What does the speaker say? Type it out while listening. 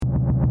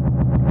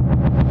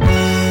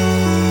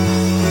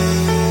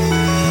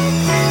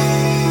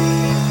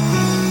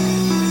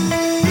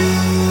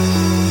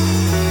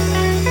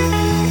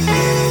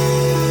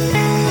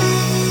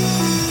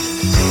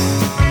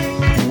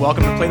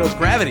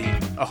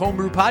a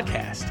homebrew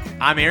podcast.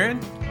 I'm Aaron.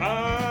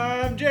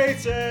 I'm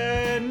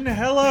Jason.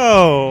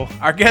 Hello.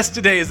 Our guest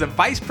today is the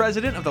vice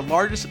president of the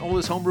largest and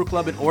oldest homebrew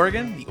club in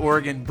Oregon, the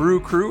Oregon Brew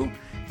Crew.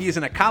 He is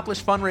an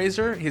accomplished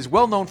fundraiser. He is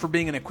well known for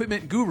being an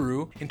equipment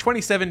guru. In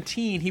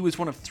 2017, he was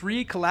one of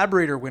 3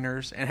 collaborator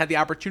winners and had the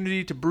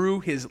opportunity to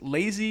brew his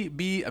Lazy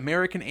Bee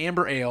American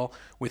Amber Ale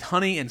with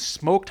honey and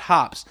smoked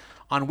hops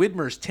on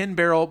Widmer's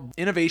 10-barrel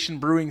innovation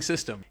brewing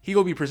system. He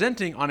will be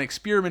presenting on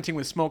experimenting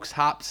with smoked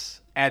hops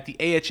at the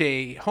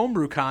AHA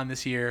Homebrew Con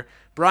this year.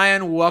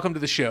 Brian, welcome to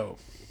the show.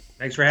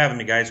 Thanks for having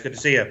me, guys. Good to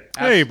see you.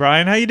 Hey,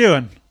 Brian. How you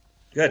doing?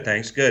 Good,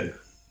 thanks. Good.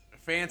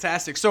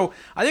 Fantastic. So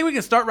I think we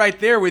can start right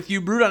there with you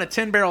brewed on a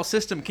 10-barrel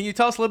system. Can you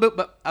tell us a little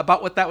bit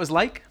about what that was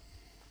like?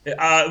 It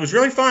was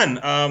really fun.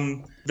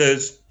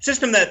 The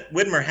system that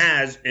Widmer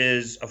has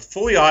is a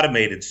fully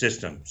automated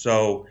system.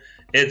 So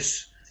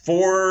it's a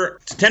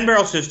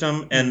 10-barrel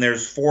system, and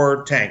there's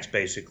 4 tanks,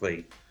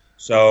 basically.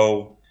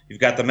 So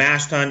you've got the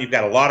mash tun, you've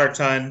got a lauter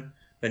tun,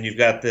 then you've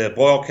got the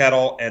boil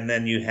kettle, and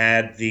then you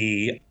had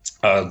the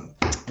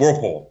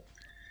whirlpool.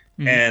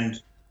 Mm-hmm. And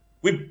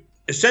we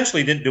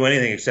essentially didn't do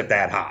anything except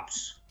add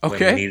hops.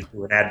 Okay. When we needed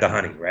to add the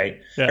honey,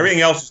 right? Yeah. Everything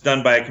else is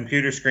done by a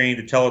computer screen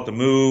to tell it to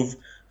move,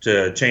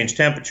 to change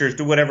temperatures,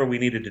 do whatever we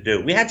needed to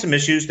do. We had some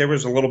issues. There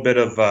was a little bit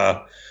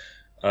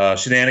of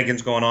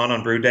shenanigans going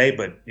on brew day,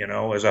 but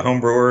as a home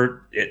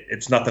brewer,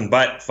 it's nothing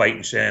but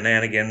fighting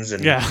shenanigans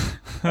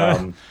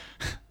and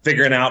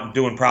figuring out and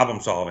doing problem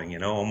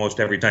solving. Almost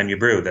every time you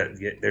brew,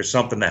 there's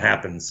something that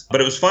happens.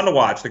 But it was fun to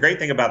watch. The great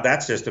thing about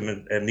that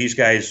system and these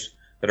guys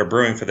that are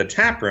brewing for the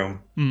tap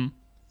room,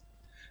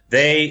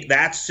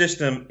 that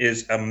system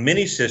is a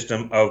mini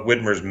system of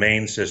Widmer's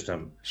main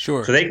system.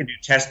 Sure. So they can do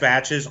test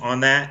batches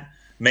on that,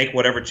 make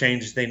whatever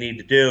changes they need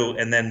to do,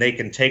 and then they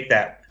can take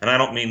that, and I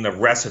don't mean the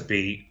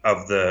recipe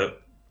of the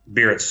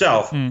beer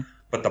itself,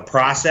 but the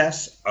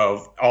process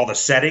of all the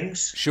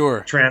settings,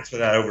 transfer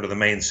that over to the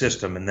main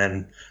system, and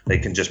then they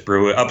can just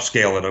brew it,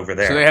 upscale it over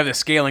there. So they have the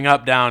scaling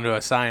up down to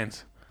a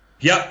science.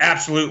 Yep,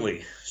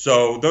 absolutely.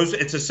 So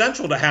it's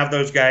essential to have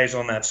those guys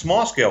on that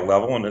small scale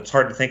level, and it's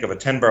hard to think of a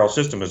 10-barrel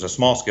system as a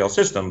small scale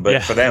system,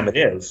 but for them it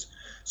is,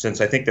 since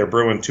I think they're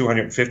brewing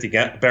 250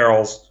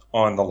 barrels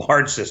on the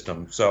large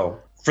system. So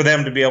for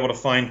them to be able to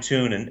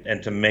fine-tune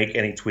and to make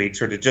any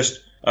tweaks or to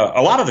just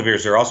a lot of the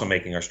beers they're also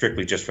making are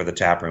strictly just for the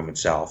tap room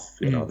itself,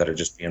 that are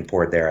just being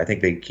poured there. I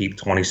think they keep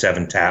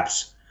 27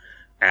 taps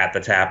at the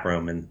tap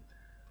room, and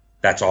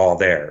that's all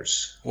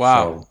theirs.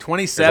 Wow, so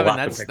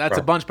 27, that's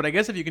a bunch. But I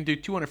guess if you can do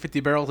 250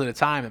 barrels at a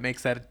time, it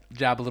makes that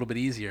job a little bit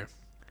easier.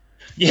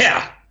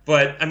 Yeah,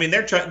 but I mean,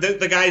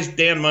 the guys,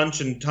 Dan Munch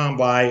and Tom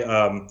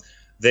Bly,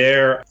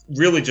 they're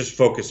really just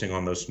focusing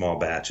on those small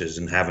batches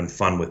and having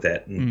fun with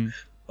it. And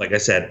like I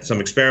said,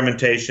 some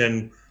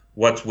experimentation.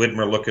 What's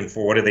Widmer looking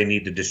for? What do they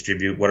need to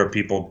distribute? What are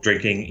people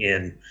drinking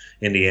in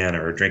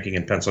Indiana or drinking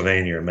in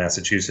Pennsylvania or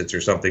Massachusetts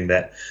or something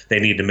that they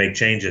need to make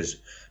changes?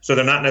 So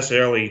they're not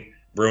necessarily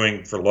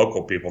brewing for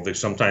local people. They're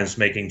sometimes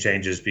making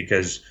changes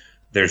because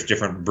there's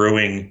different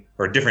brewing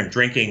or different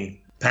drinking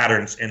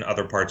patterns in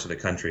other parts of the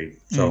country.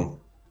 So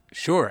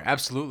sure,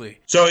 absolutely.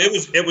 So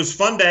it was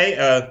fun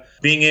day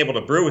being able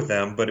to brew with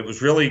them, but it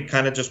was really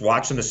kind of just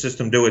watching the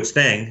system do its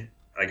thing.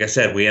 Like I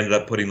said, we ended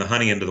up putting the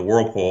honey into the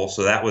whirlpool,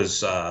 so that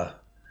was a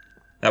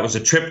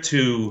trip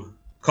to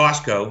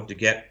Costco to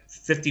get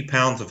 50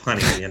 pounds of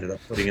honey. We ended up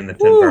putting in the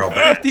 10-barrel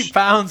batch. 50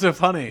 pounds of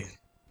honey.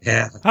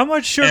 Yeah. How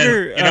much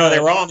sugar? And, they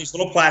were all in these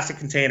little plastic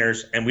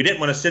containers, and we didn't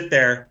want to sit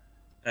there.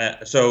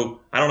 So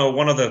I don't know.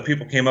 One of the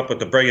people came up with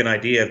the brilliant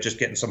idea of just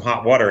getting some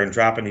hot water and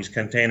dropping these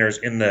containers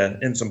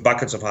in some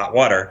buckets of hot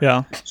water.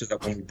 Yeah. So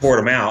that when we poured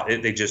them out,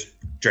 they just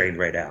drained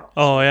right out.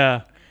 Oh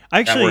yeah.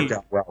 Actually,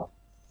 that worked out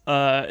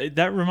well.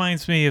 That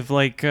reminds me of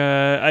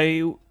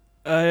I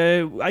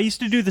used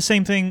to do the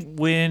same thing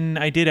when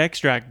I did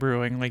extract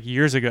brewing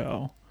years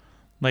ago.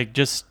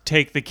 Just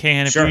take the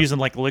can if you're using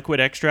liquid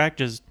extract,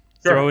 just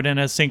throw it in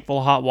a sink full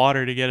of hot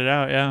water to get it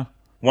out. Yeah.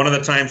 One of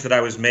the times that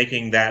I was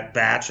making that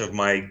batch of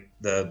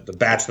the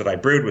batch that I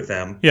brewed with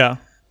them. Yeah.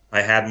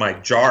 I had my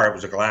jar. It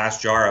was a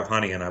glass jar of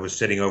honey, and I was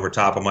sitting over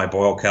top of my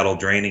boil kettle,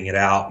 draining it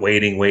out,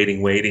 waiting.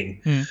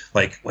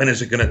 Like, when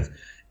is it gonna?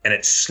 And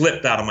it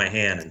slipped out of my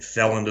hand and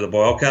fell into the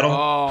boil kettle.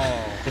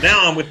 Oh. So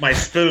now I'm with my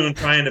spoon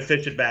trying to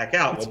fish it back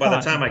out. Well, by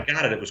the time I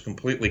got it, it was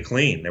completely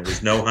clean. There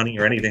was no honey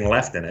or anything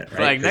left in it.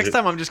 Right? Next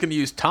time I'm just going to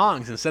use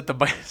tongs and set the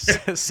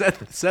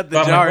set the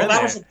jar in there.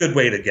 That was a good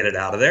way to get it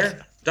out of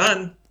there.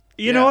 Done.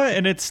 You know what?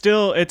 And it's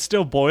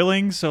still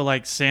boiling, so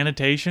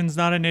sanitation's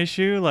not an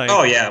issue.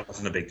 Oh yeah, it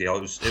wasn't a big deal.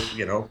 It was,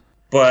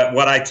 But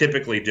what I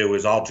typically do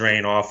is I'll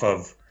drain off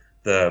of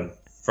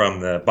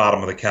from the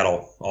bottom of the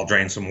kettle. I'll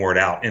drain some wort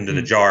out into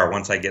the jar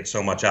once I get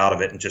so much out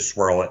of it, and just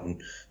swirl it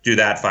and do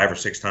that 5 or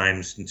 6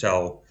 times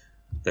until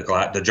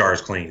the jar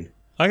is clean.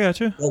 I got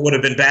you. What would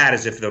have been bad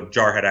is if the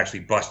jar had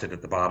actually busted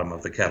at the bottom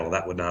of the kettle.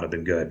 That would not have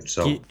been good.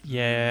 So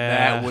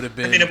that would have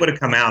been. It would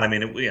have come out.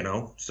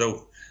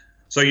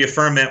 So you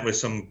ferment with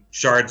some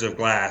shards of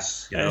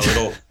glass.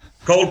 It'll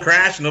cold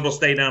crash and it'll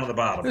stay down at the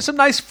bottom. There's some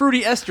nice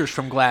fruity esters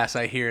from glass,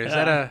 I hear. Is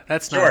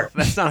that's not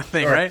a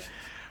thing, right?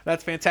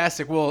 That's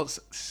fantastic. Well,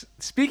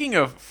 speaking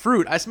of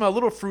fruit, I smell a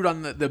little fruit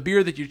on the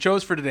beer that you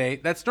chose for today.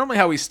 That's normally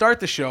how we start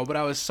the show, but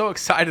I was so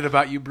excited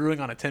about you brewing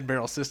on a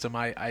 10-barrel system,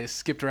 I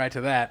skipped right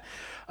to that.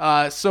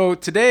 So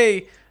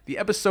today, the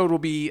episode will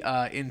be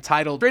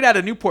entitled Straight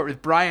Outta Newport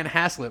with Brian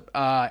Haslip.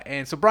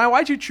 And so, Brian,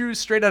 why'd you choose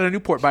Straight Outta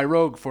Newport by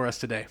Rogue for us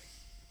today?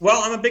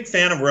 Well, I'm a big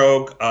fan of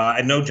Rogue.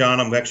 I know John.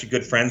 I'm actually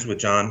good friends with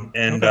John.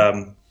 And,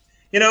 a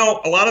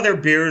lot of their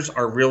beers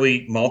are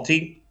really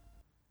malty,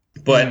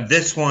 but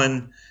this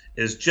one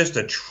is just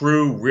a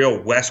true,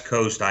 real West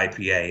Coast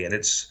IPA.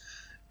 And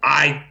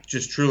I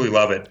just truly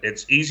love it.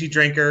 It's easy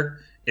drinker.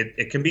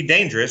 It can be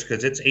dangerous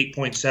because it's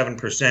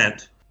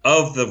 8.7%.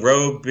 Of the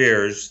Rogue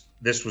beers,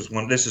 this is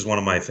one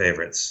of my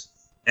favorites.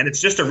 And it's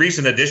just a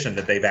recent addition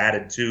that they've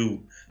added to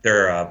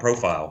their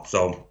profile.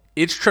 So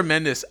it's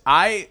tremendous.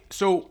 I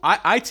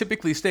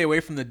typically stay away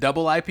from the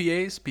double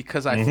IPAs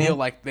because I feel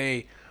like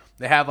they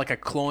have like a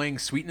cloying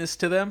sweetness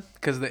to them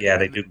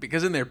they do.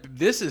 Because in there,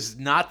 this is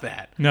not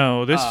that.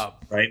 No, this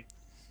right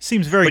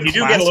seems very. But you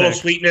do get a little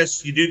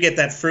sweetness. You do get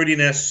that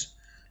fruitiness,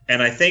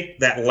 and I think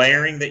that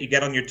layering that you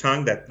get on your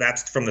tongue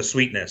that's from the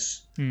sweetness.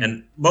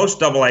 And most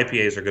double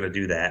IPAs are going to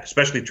do that,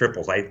 especially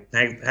triples. I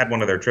had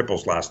one of their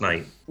triples last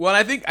night. Well,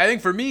 I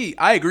think for me,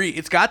 I agree.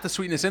 It's got the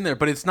sweetness in there,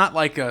 but it's not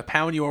like a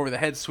pound you over the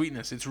head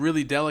sweetness. It's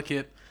really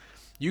delicate.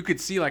 You could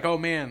see like, oh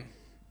man,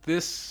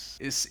 it's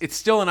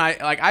still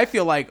I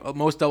feel like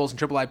most doubles and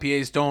triple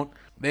IPAs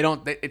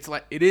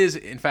it is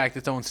in fact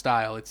its own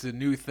style. It's a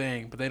new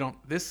thing, but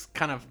this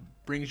kind of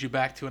brings you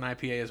back to an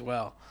IPA as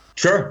well.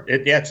 Sure.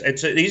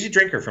 It's an easy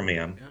drinker for me.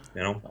 Yeah,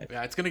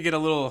 it's gonna get a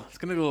little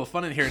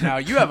fun in here now.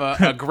 You have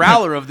a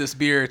growler of this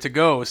beer to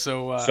go,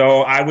 so.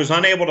 So I was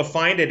unable to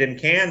find it in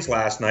cans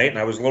last night, and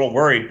I was a little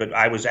worried. But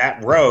I was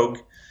at Rogue,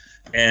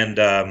 and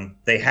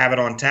they have it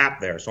on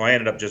tap there. So I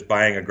ended up just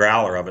buying a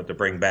growler of it to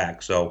bring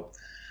back. So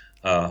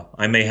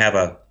I may have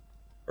a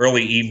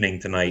early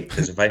evening tonight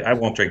because if I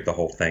won't drink the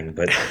whole thing,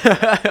 but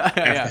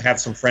I have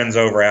some friends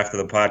over after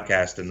the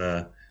podcast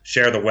and.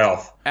 Share the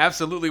wealth.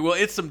 Absolutely. Well,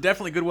 it's some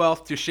definitely good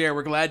wealth to share.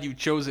 We're glad you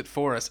chose it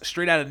for us.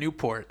 Straight Outta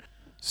Newport.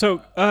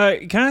 So,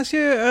 can I ask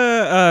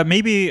you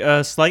maybe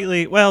a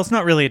slightly, well, it's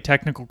not really a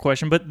technical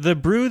question, but the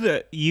brew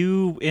that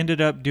you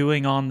ended up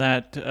doing on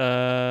that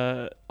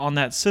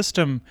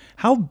system,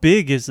 how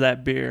big is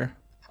that beer?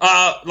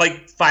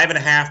 Like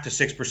 5.5 to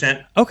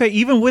 6%. Okay,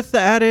 even with the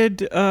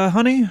added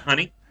honey?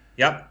 Honey,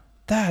 yep.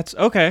 That's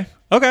okay.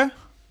 Okay,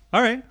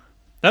 all right.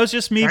 That was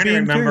just me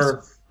being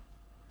curious.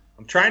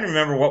 I'm trying to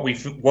remember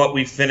what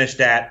we finished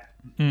at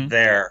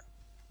there.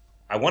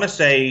 I want to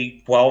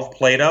say 12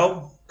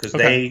 Plato because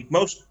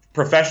most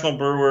professional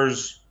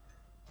brewers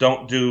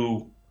don't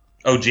do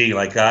OG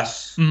like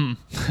us.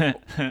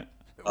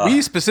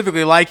 We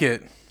specifically like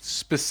it.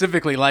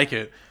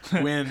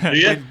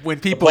 When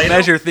people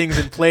measure things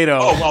in Plato.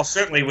 Oh well,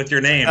 certainly with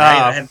your name, right?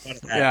 I hadn't thought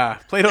of that. Yeah,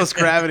 Plato's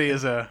gravity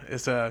is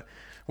a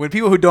when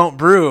people who don't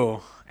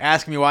brew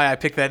ask me why I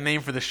picked that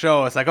name for the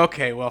show. It's like,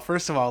 okay, well,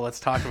 first of all, let's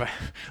talk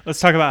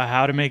about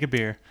how to make a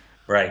beer.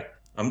 Right.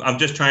 I'm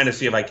just trying to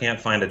see if I can't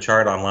find a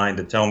chart online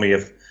to tell me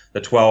if the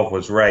 12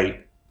 was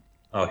right.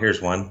 Oh,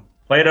 here's one.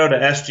 Plato to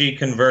SG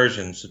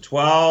conversion. So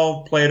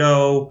 12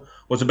 Plato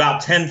was about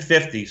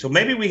 1050. So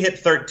maybe we hit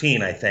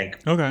 13, I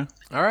think. Okay.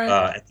 All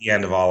right. At the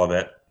end of all of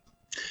it.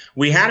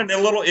 We had a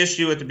little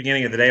issue at the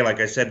beginning of the day. Like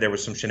I said, there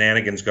was some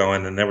shenanigans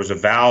going, and there was a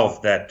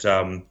valve that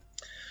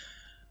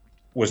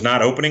was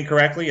not opening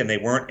correctly, and they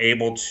weren't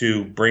able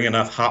to bring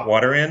enough hot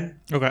water in.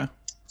 Okay.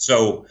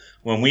 So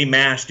when we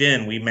mashed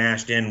in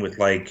with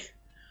like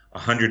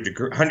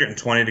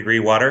 120 degree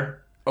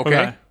water.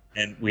 Okay.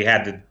 And we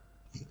had to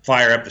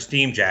fire up the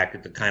steam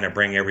jacket to kind of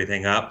bring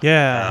everything up.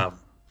 Yeah.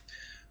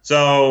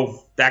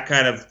 So that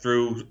kind of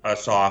threw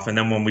us off. And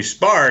then when we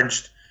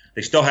sparged,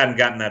 they still hadn't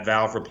gotten that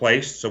valve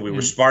replaced. So we were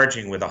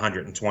sparging with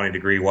 120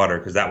 degree water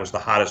because that was the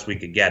hottest we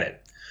could get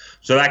it.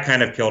 So that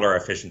kind of killed our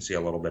efficiency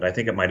a little bit. I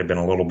think it might have been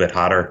a little bit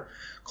hotter,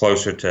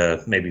 closer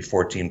to maybe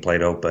 14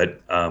 Plato,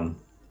 but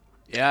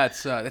yeah,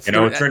 it's it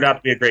turned out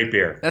to be a great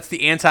beer. That's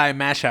the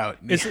anti-mash out.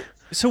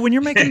 So when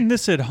you're making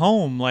this at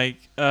home, like,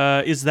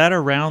 is that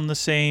around the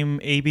same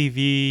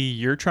ABV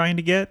you're trying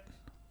to get?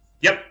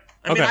 Yep.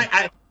 I mean,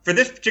 I for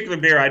this particular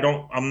beer,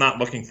 I'm not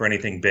looking for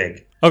anything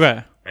big.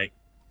 Okay. Right.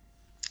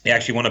 You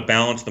actually want to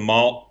balance the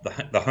malt,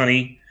 the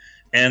honey,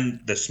 and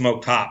the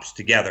smoked hops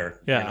together.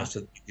 Yeah. So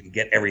that you can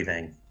get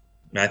everything.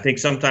 And I think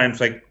sometimes,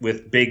 like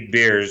with big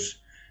beers,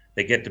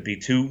 they get to be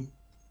too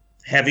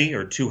heavy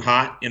or too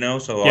hot,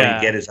 so all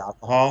you get is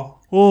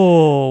alcohol.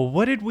 Oh,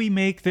 what did we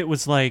make that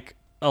was like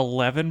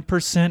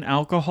 11%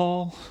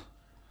 alcohol?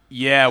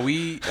 Yeah,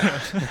 we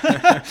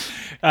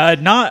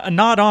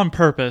not on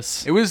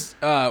purpose. It was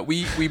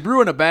we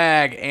brew in a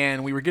bag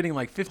and we were getting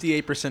like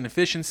 58%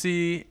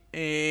 efficiency,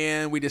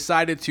 and we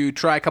decided to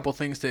try a couple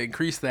things to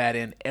increase that,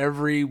 and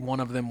every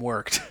one of them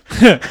worked.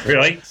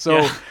 Really? So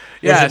was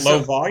it low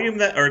volume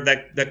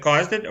that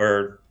caused it,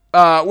 or?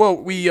 Well,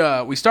 we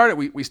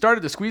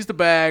started to squeeze the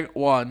bag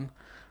one.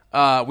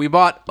 we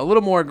bought a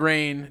little more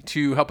grain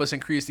to help us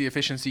increase the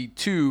efficiency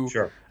too.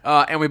 Sure.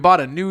 And we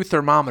bought a new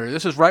thermometer.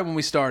 This was right when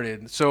we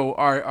started.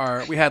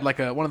 So we had like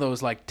one of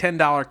those like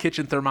 $10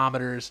 kitchen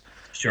thermometers.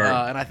 Sure.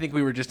 And I think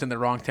we were just in the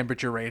wrong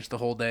temperature range the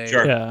whole day.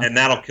 Sure. Yeah. And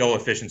that'll kill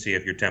efficiency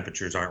if your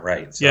temperatures aren't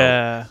right. So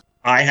Yeah.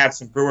 I have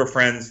some brewer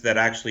friends that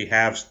actually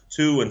have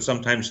 2 and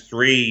sometimes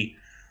 3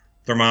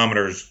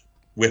 thermometers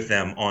with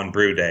them on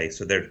brew day.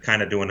 So they're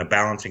kind of doing a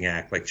balancing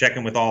act, like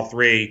checking with all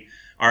 3.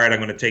 All right, I'm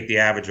going to take the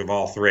average of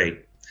all 3.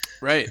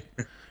 Right.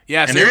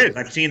 Yeah. And there is.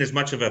 I've seen as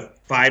much of a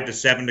 5 to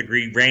 7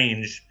 degree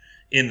range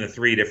in the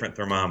 3 different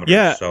thermometers.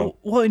 Yeah. So.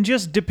 Well, and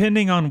just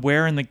depending on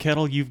where in the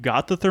kettle you've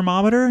got the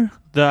thermometer,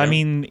 I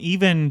mean,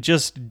 even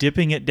just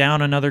dipping it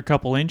down another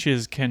couple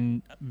inches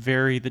can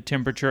vary the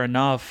temperature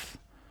enough.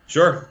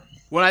 Sure.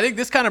 Well, I think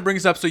this kind of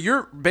brings up. So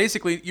you're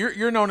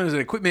known as an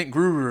equipment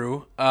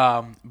guru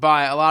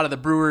by a lot of the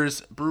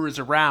brewers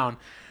around.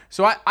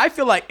 So I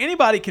feel like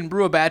anybody can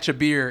brew a batch of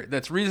beer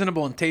that's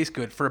reasonable and tastes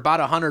good for about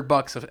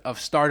 $100 of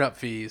startup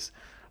fees.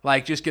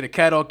 Like just get a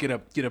kettle, get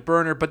a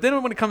burner. But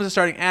then when it comes to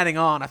starting adding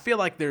on, I feel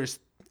like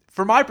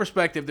from my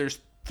perspective, there's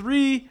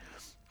 3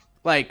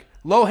 like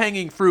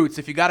low-hanging fruits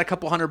if you got a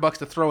couple $100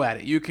 to throw at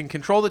it. You can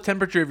control the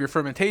temperature of your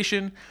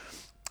fermentation.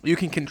 You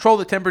can control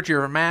the temperature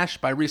of a mash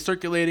by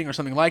recirculating or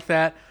something like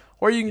that.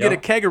 Or you can get a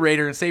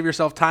kegerator and save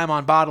yourself time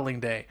on bottling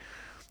day.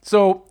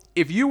 So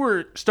if you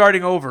were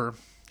starting over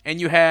and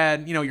you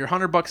had, your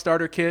 $100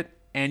 starter kit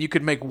and you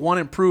could make one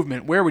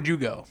improvement, where would you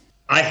go?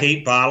 I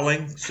hate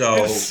bottling, so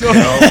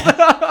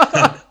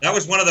that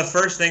was one of the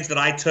first things that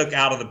I took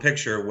out of the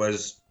picture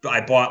was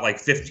I bought like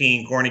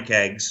 15 corny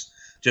kegs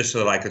just so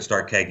that I could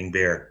start kegging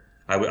beer.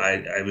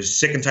 I was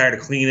sick and tired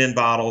of cleaning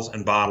bottles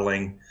and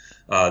bottling.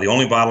 The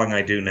only bottling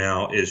I do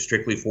now is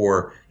strictly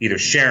for either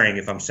sharing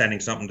if I'm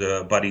sending something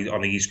to a buddy on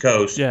the East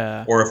Coast,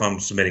 or if I'm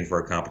submitting for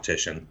a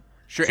competition.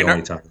 Sure.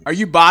 And are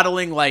you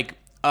bottling like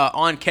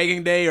on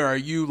kegging day, or are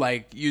you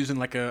like using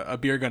like a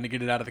beer gun to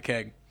get it out of the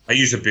keg? I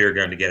use a beer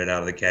gun to get it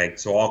out of the keg,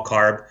 so all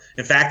carb.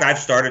 In fact, I've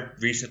started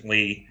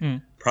recently.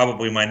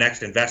 Probably my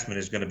next investment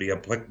is going to be a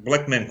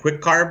Blickman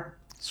quick carb.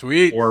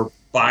 Sweet. Or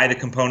buy the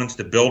components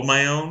to build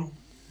my own.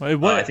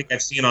 Wait, I think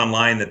I've seen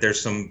online that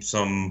there's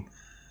some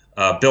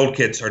build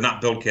kits, or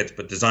not build kits,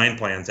 but design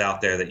plans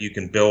out there that you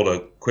can build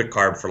a quick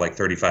carb for like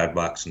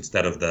 $35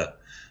 instead of the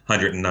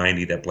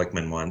 $190 that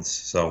Blickman wants.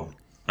 So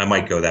I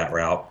might go that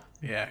route.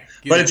 Yeah.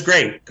 But it's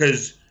great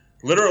because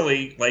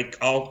literally, like,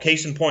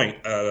 case in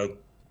point,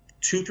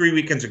 2-3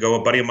 weekends ago,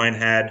 a buddy of mine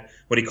had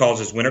what he calls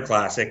his Winter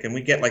Classic, and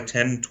we get like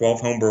 10, 12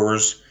 home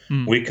brewers.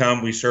 We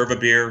come, we serve a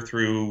beer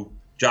through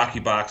jockey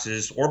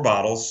boxes or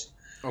bottles.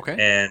 Okay.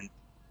 And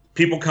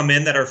people come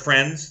in that are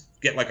friends,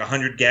 get like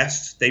 100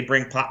 guests. They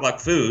bring potluck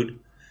food,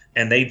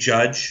 and they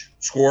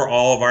score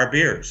all of our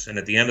beers. And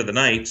at the end of the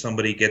night,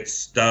 somebody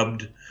gets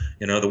dubbed,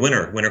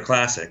 the Winter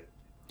Classic.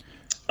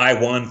 I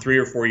won 3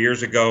 or 4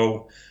 years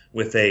ago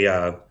with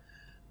a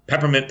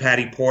peppermint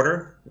patty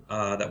porter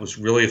that was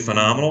really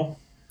phenomenal.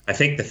 I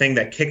think the thing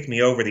that kicked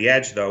me over the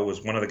edge, though,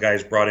 was one of the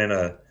guys brought in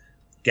a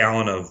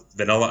gallon of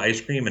vanilla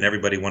ice cream, and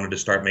everybody wanted to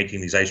start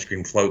making these ice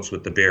cream floats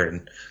with the beer.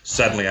 And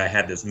suddenly I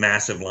had this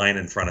massive line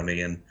in front of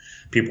me, and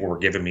people were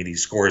giving me these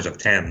scores of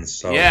 10s.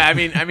 So. Yeah, I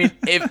mean,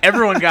 if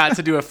everyone got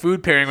to do a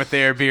food pairing with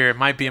their beer, it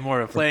might be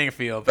more of a playing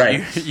field. But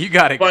right. you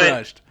got it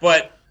crushed.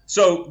 But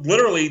so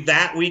literally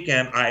that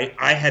weekend,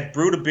 I had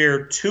brewed a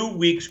beer 2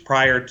 weeks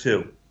prior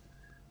to,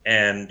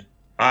 and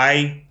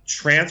I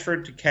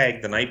transferred to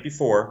keg the night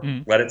before,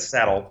 let it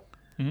settle,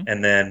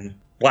 and then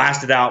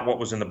blasted out what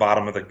was in the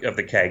bottom of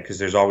the keg because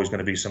there's always going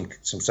to be some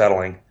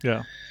settling.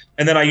 Yeah.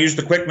 And then I used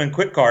the Quickman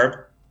Quick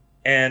Carb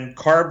and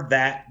carbed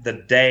that the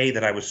day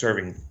that I was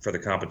serving for the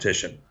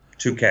competition.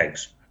 2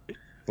 kegs.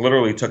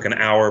 Literally took an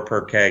hour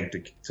per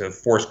keg to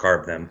force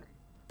carb them.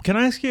 Can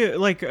I ask you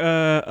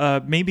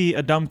maybe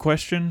a dumb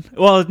question?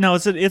 Well, no,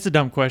 it's a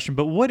dumb question.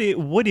 But what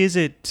is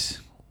it?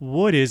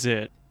 What is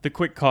it? The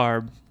quick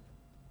carb.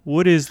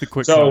 What is the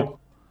quick carb?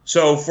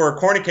 So for a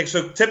corny keg,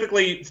 so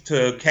typically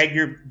to keg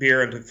your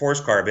beer and to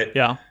force carb it,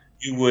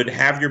 you would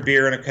have your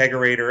beer in a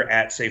kegerator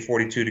at say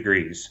 42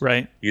 degrees.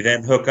 Right. You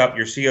then hook up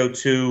your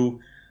CO2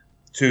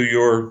 to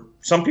your.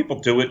 Some people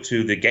do it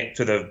to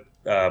the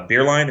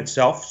beer line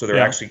itself, so they're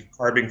actually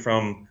carbing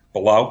from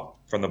below,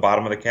 from the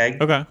bottom of the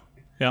keg. Okay.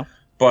 Yeah.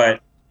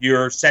 But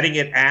you're setting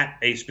it at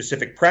a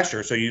specific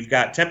pressure, so you've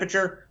got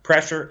temperature,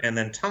 pressure, and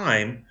then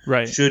time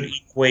should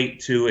equate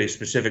to a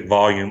specific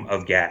volume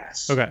of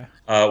gas. Okay.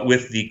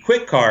 With the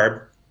quick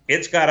carb,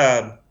 it's got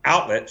a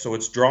outlet, so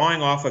it's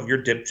drawing off of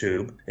your dip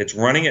tube. It's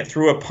running it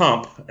through a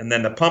pump, and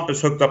then the pump is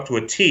hooked up to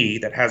a T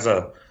that has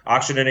a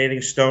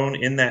oxygenating stone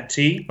in that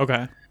T.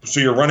 Okay.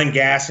 So you're running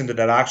gas into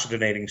that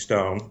oxygenating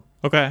stone.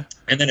 Okay.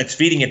 And then it's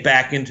feeding it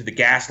back into the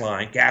gas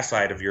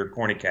side of your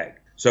corny keg.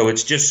 So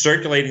it's just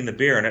circulating the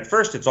beer. And at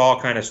first it's all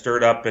kind of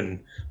stirred up and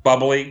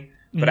bubbly.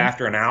 But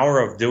after an hour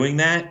of doing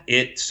that,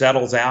 it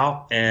settles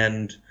out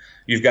and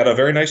you've got a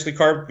very nicely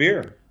carved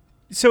beer.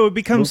 So it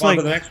becomes Move on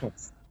to the next one.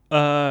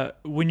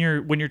 when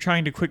you're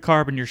trying to quick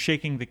carb and you're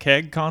shaking the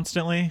keg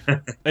constantly,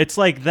 it's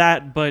like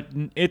that, but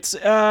it's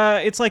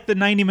like the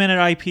 90-minute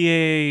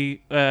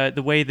IPA,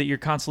 the way that you're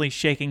constantly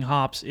shaking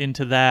hops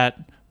into that,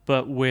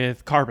 but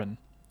with carbon,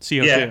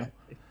 CO2.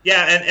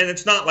 Yeah, and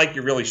it's not like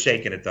you're really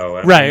shaking it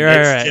though.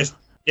 Right. Just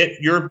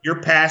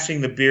you're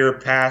passing the beer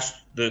past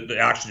the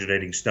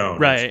oxygenating stone.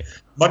 Right.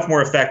 It's much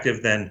more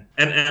effective than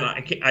and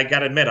I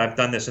gotta admit, I've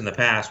done this in the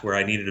past where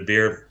I needed a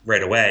beer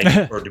right away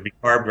or to be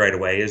carbed right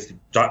away, is to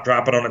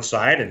drop it on its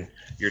side and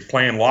you're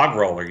playing log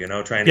roller,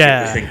 trying to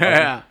get the thing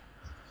going.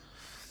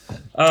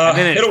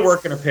 It'll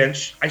work in a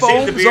pinch. I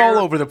saved the beer all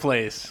over the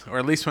place, or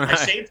at least when I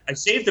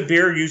saved the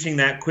beer using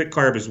that quick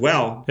carb as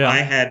well. Yeah.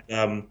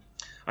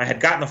 I had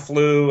gotten the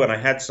flu and I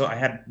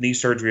had knee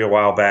surgery a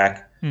while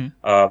back. And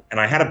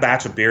I had a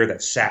batch of beer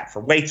that sat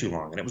for way too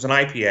long, and it was an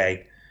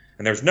IPA,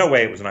 and there's no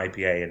way it was an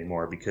IPA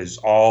anymore because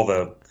all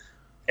the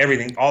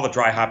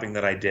dry hopping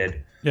that I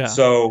did. Yeah.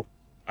 So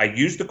I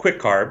used the quick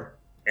carb,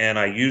 and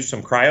I used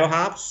some cryo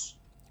hops.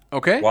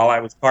 Okay. While I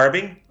was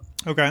carbing.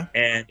 Okay.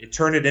 And it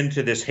turned it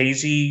into this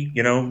hazy,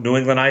 New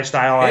England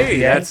style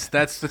IPA.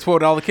 That's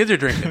what all the kids are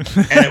drinking.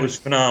 And it was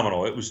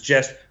phenomenal. It was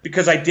just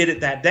because I did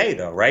it that day,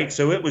 though, right?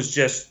 So it was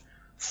just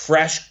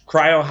fresh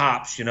cryo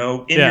hops, in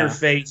your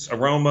face,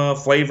 aroma,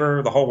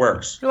 flavor, the whole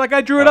works. You're like,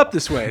 I drew it up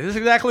this way. This is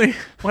exactly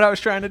what I was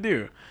trying to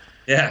do.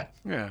 Yeah.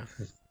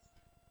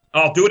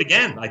 I'll do it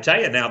again. I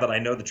tell you now that I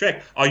know the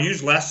trick. I'll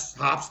use less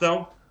hops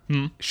though.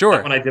 Sure.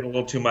 Like when I did a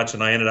little too much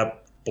and I ended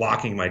up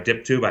blocking my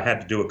dip tube, I had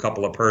to do a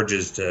couple of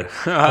purges to.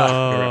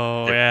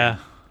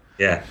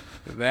 Yeah.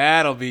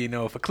 That'll be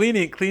for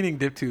cleaning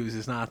dip tubes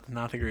is not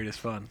the greatest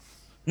fun.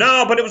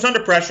 No, but it was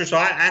under pressure. So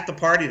at the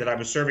party that I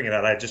was serving it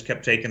at, I just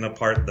kept taking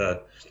apart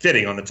the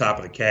fitting on the top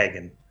of the keg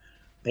and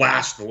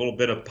blast a little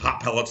bit of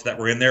hot pellets that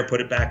were in there,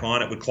 put it back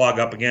on. It would clog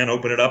up again,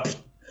 open it up,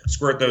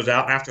 squirt those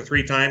out. After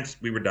 3 times,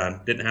 we were done.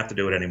 Didn't have to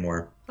do it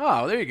anymore.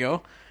 Oh, there you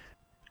go.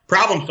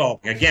 Problem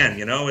solving. Again,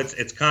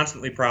 it's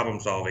constantly problem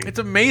solving. It's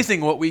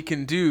amazing what we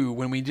can do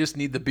when we just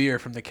need the beer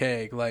from the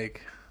keg.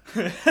 Like,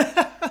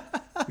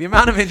 the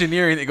amount of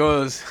engineering that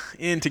goes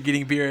into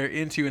getting beer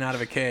into and out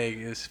of a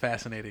keg is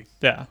fascinating.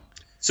 Yeah.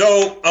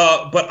 So,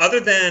 but other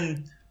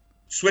than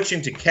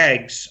switching to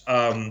kegs,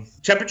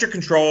 temperature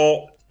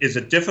control is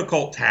a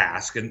difficult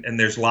task, and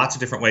there's lots of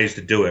different ways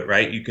to do it,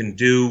 right? You can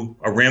do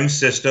a rim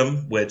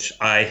system, which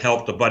I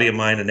helped a buddy of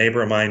mine, a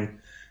neighbor of mine,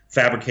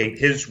 fabricate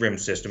his rim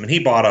system. And he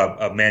bought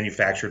a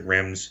manufactured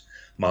rims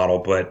model,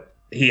 but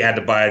he had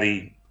to buy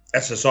the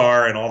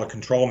SSR and all the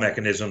control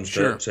mechanisms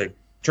to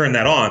turn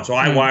that on. So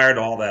I wired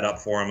all that up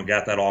for him and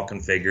got that all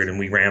configured, and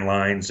we ran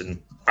lines.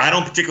 And I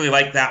don't particularly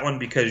like that one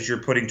because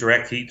you're putting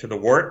direct heat to the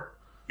wort,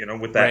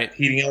 with that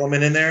heating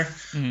element in there.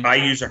 I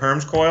use a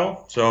Herms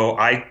coil. So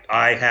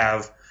I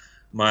have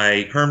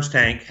my Herms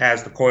tank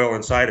has the coil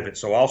inside of it.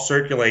 So I'll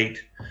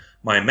circulate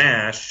my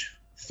mash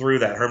through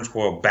that Herms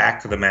coil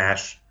back to the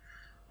mash,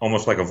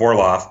 almost like a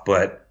Vorloff,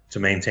 but to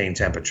maintain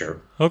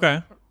temperature.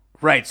 Okay.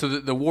 Right, so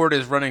the wort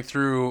is running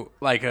through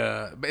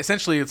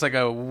essentially it's like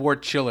a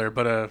wort chiller,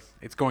 but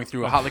it's going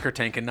through a hot liquor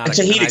tank and not it's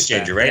a heat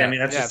exchanger, right? Yeah. I mean,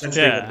 that's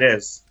essentially what it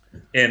is.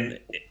 And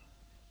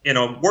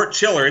wort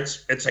chiller,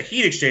 it's a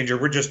heat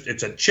exchanger.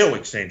 It's a chill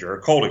exchanger or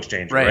cold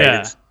exchanger, right?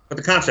 Yeah. But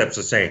the concept's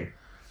the same.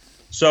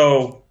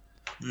 So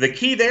the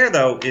key there,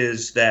 though,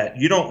 is that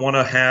you don't want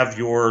to have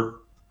your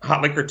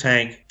hot liquor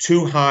tank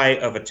too high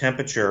of a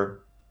temperature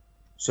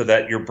so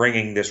that you're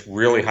bringing this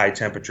really high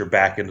temperature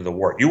back into the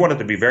wort. You want it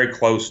to be very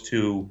close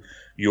to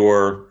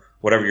your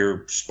whatever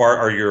your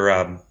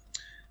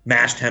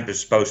mash temp is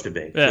supposed to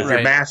be. Yeah, so if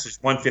your mash is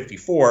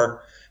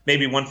 154,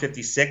 maybe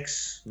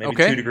 156, maybe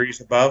 2 degrees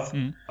above.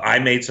 I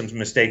made some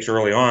mistakes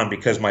early on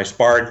because my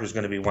sparge was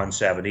going to be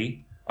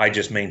 170. I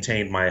just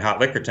maintained my hot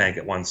liquor tank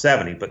at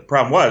 170. But the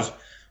problem was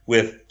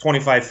with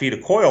 25 feet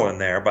of coil in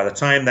there, by the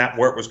time that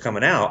wort was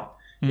coming out,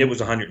 it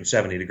was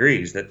 170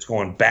 degrees. That's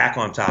going back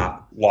on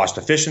top. Lost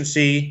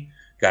efficiency,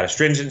 got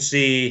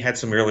astringency, had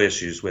some real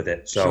issues with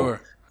it. So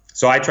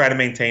I try to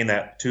maintain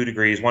that 1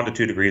 to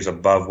 2 degrees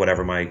above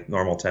whatever my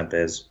normal temp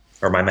is,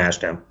 or my mash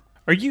temp.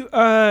 Are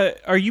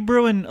you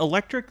brewing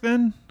electric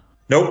then?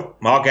 Nope,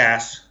 I'm all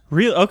gas.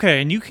 Real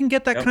okay, and you can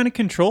get that kind of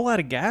control out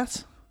of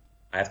gas?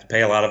 I have to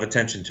pay a lot of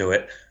attention to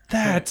it.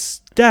 That's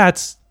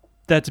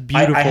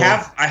beautiful.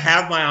 I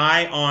have my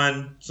eye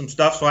on some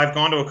stuff. So I've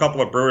gone to a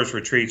couple of brewers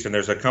retreats, and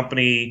there's a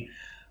company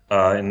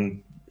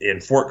in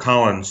Fort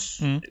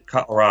Collins,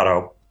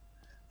 Colorado,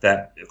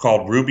 that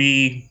called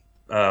Ruby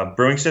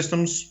Brewing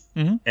Systems,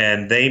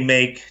 and they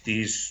make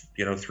these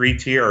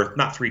 3-tier or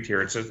not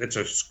 3-tier. It's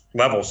a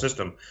level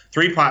system,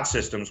 3-pot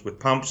systems with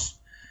pumps,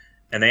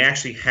 and they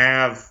actually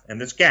have,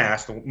 and it's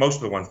gas. Most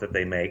of the ones that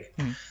they make,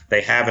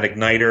 they have an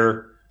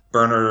igniter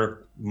burner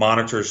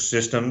monitor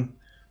system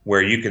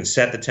where you can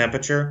set the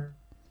temperature,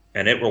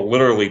 and it will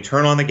literally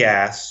turn on the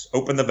gas,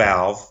 open the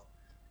valve,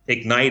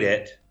 ignite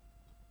it,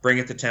 bring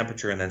it to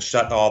temperature, and then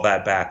shut all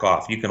that back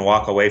off. You can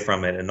walk away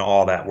from it, and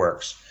all that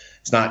works.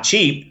 It's not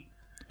cheap.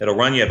 It'll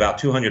run you about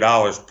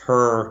 $200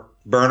 per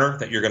burner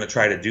that you're going to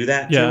try to do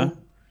that to.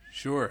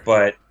 Sure.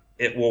 But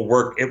it will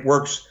work. It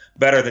works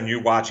better than you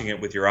watching it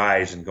with your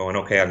eyes and going,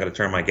 okay, I'm going to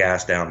turn my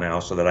gas down now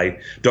so that I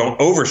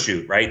don't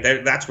overshoot, right?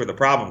 That's where the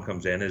problem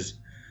comes in is,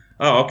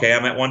 oh, okay,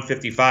 I'm at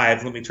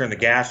 155. Let me turn the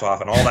gas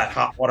off. And all that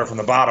hot water from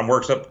the bottom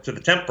works up to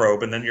the temp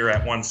probe. And then you're at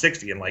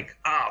 160 and like,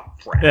 oh,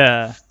 crap.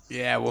 Yeah.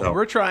 Yeah, well,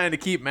 we're trying to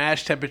keep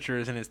mash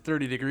temperatures and it's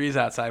 30 degrees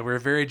outside. We're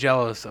very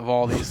jealous of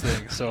all these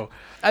things. So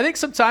I think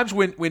sometimes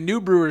when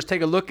new brewers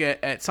take a look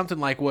at something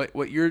like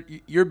what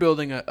you're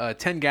building a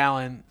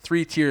 10-gallon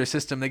 3-tier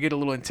system, they get a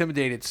little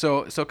intimidated.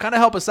 So kind of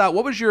help us out.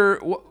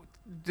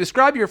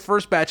 Describe your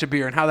first batch of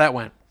beer and how that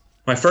went.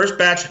 My first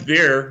batch of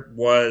beer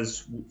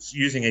was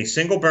using a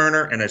single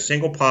burner and a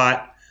single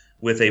pot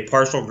with a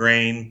partial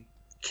grain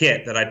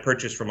kit that I'd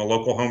purchased from a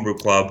local homebrew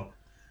club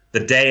the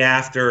day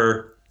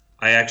after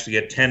I actually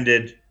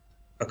attended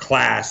a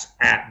class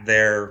at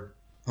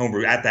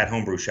that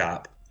homebrew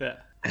shop. Yeah.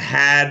 I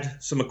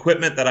had some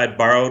equipment that I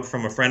borrowed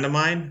from a friend of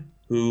mine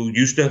who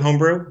used to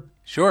homebrew.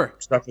 Sure.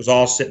 Stuff was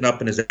all sitting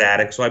up in his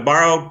attic. So I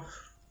borrowed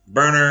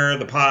burner,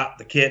 the pot,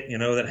 the kit,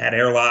 that had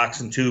airlocks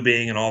and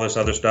tubing and all this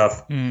other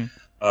stuff.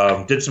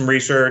 Did some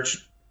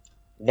research,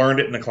 learned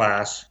it in the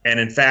class. And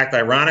in fact,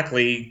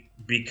 ironically,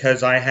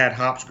 because I had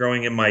hops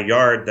growing in my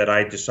yard that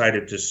I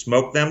decided to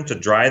smoke them, to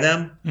dry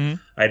them,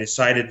 I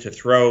decided to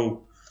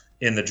throw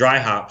in the dry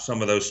hop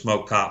some of those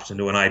smoked hops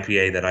into an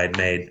IPA that I'd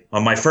made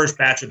on my first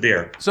batch of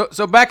beer.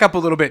 So back up a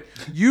little bit.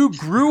 You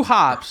grew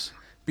hops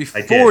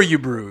before you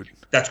brewed.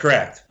 That's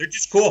correct. They're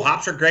just cool.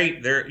 Hops are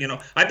great.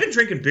 I've been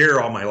drinking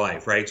beer all my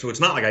life, right? So it's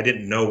not like I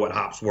didn't know what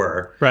hops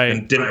were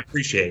and didn't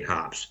appreciate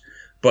hops.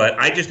 But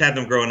I just had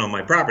them growing on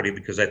my property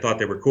because I thought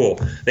they were cool.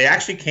 They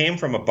actually came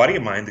from a buddy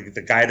of mine,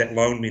 the guy that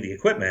loaned me the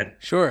equipment.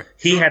 Sure.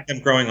 He had them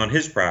growing on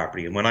his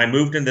property. And when I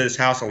moved into this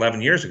house 11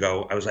 years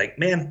ago, I was like,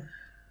 man,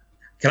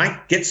 can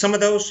I get some of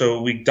those?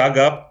 So we dug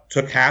up,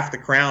 took half the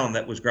crown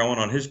that was growing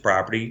on his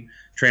property,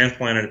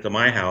 transplanted it to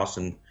my house.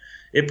 And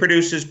it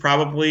produces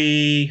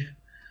probably,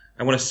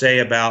 I want to say,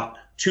 about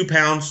 2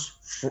 pounds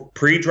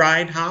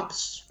pre-dried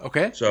hops.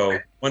 Okay. So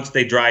once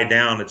they dry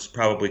down, it's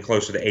probably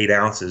closer to 8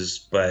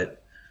 ounces, but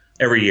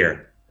every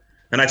year.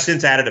 And I've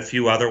since added a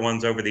few other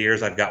ones over the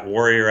years. I've got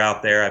Warrior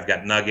out there. I've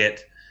got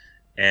Nugget.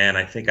 And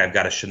I think I've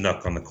got a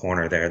Chinook on the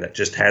corner there that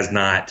just has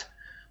not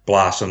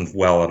blossomed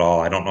well at all.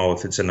 I don't know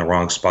if it's in the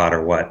wrong spot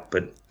or what,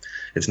 but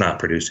it's not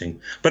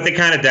producing. But the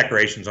kind of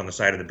decorations on the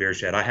side of the beer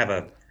shed. I have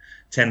a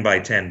 10 by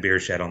 10 beer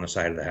shed on the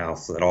side of the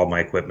house that all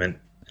my equipment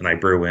and I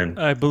brew in.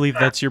 I believe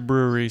that's your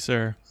brewery,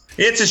 sir.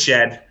 It's a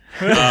shed.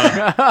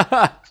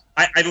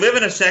 I live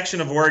in a section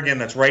of Oregon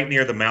that's right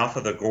near the mouth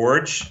of the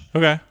gorge.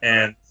 Okay.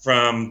 And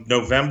from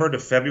November to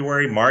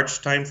February,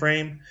 March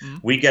timeframe,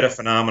 we get a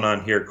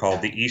phenomenon here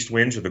called the east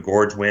winds or the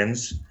gorge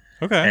winds.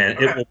 Okay. And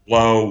it will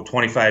blow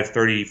 25,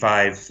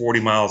 35, 40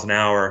 miles an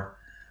hour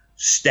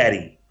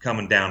steady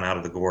coming down out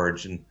of the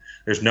gorge. And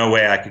there's no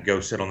way I could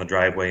go sit on the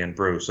driveway and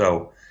brew.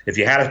 So if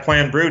you had a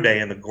planned brew day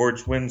and the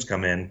gorge winds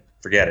come in,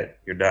 forget it.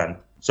 You're done.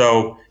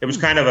 So it was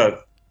kind of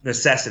a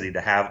necessity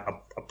to have a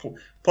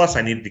plus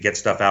I needed to get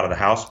stuff out of the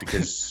house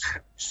because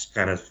it's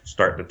kind of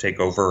starting to take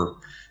over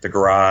the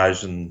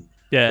garage and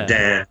the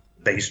den,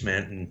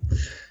 basement,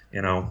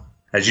 and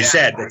as you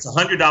said, it's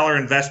 $100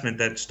 investment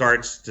that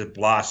starts to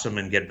blossom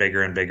and get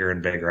bigger and bigger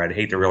and bigger. I'd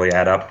hate to really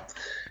add up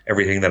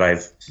everything that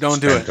I've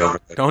don't do it.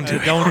 Don't do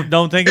it.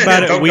 Don't think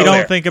about it. We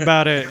don't think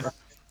about it.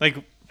 Like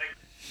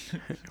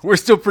we're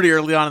still pretty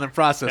early on in the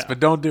process, but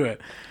don't do it.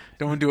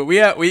 Don't do it.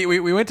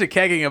 We went to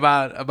kegging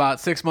about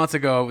 6 months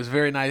ago. It was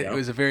very nice. It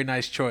was a very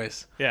nice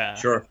choice. Yeah.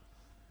 Sure.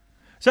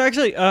 So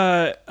actually,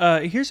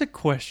 here's a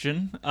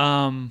question.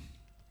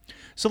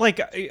 So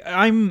like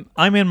I'm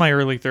in my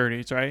early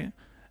 30s, right?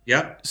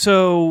 Yep.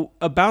 So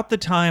about the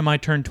time I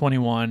turned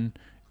 21,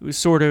 it was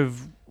sort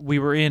of we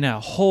were in a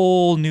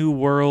whole new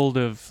world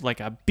of like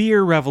a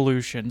beer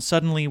revolution.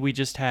 Suddenly we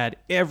just had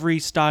every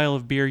style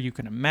of beer you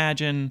can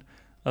imagine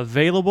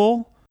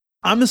available.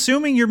 I'm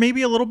assuming you're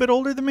maybe a little bit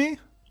older than me.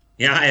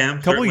 Yeah, I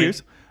am. Couple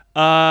years.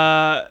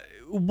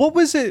 What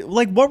was it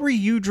like? What were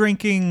you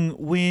drinking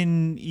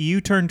when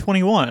you turned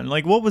 21?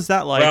 Like, what was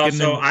that like?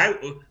 Well,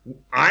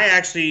 I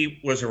actually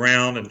was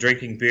around and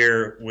drinking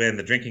beer when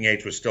the drinking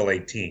age was still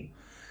 18.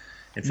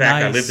 In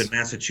fact, I lived in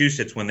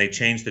Massachusetts when they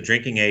changed the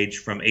drinking age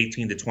from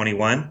 18 to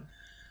 21.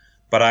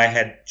 But I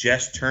had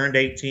just turned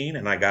 18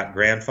 and I got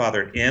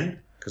grandfathered in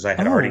because I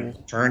had already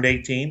turned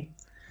 18.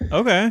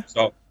 Okay.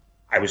 So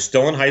I was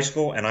still in high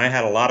school, and I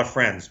had a lot of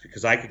friends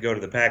because I could go to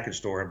the package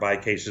store and buy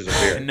cases of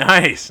beer.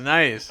 Nice.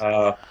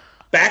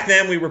 Back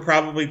then, we were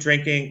probably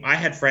drinking. I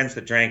had friends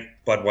that drank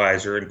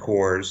Budweiser and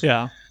Coors.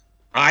 Yeah.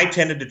 I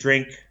tended to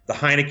drink the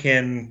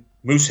Heineken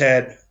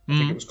Moosehead, I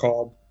think it was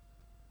called.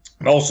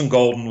 Molson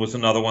Golden was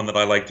another one that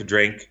I liked to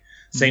drink.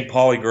 St.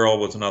 Pauli Girl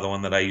was another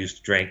one that I used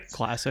to drink.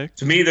 Classic.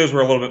 To me, those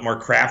were a little bit more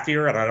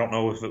craftier, and I don't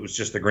know if it was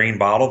just the green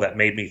bottle that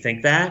made me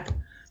think that.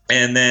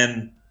 And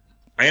then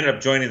I ended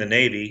up joining the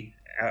Navy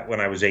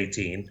when I was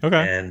 18. Okay.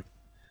 And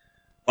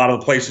a lot of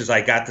the places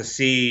I got to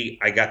see,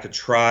 I got to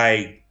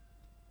try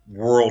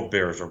world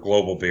beers or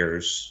global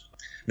beers.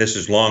 This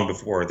is long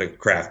before the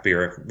craft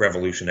beer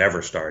revolution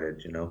ever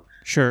started,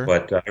 Sure.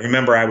 But I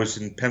remember I was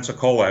in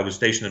Pensacola. I was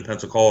stationed in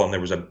Pensacola, and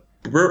there was a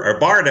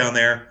bar down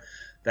there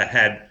that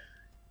had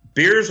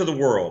beers of the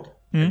world.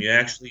 And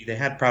they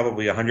had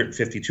probably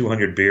 150,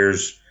 200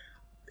 beers,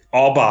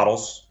 all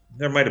bottles.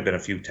 There might have been a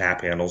few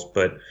tap handles,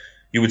 but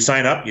you would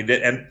sign up,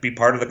 and be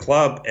part of the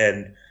club.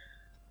 And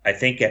I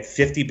think at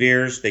 50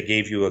 beers, they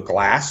gave you a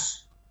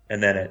glass.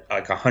 And then at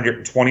like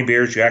 120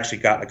 beers, you actually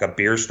got like a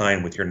beer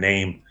stein with your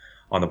name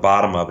on the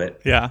bottom of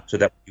it. Yeah. So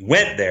that when you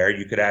went there,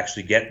 you could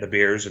actually get the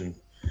beers and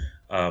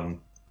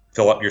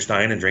fill up your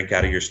stein and drink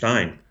out of your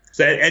stein.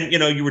 So, and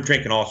you were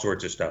drinking all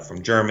sorts of stuff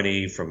from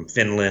Germany, from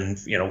Finland,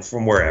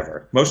 from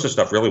wherever. Most of the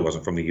stuff really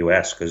wasn't from the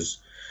U.S. because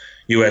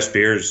U.S.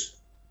 beers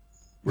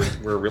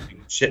were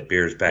really shit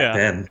beers back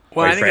then.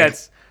 Well, I think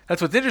that's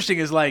what's interesting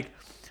is like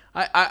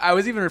I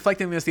was even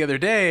reflecting on this the other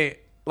day.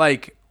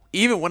 Like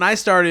even when I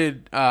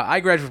started, I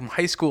graduated from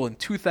high school in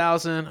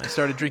 2000. I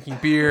started drinking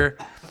beer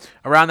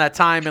around that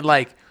time, and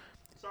like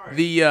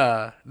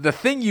the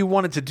thing you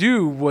wanted to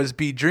do was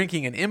be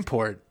drinking an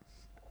import.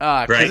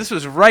 Because this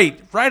was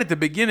right at the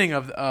beginning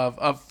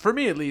of for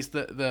me at least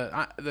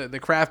the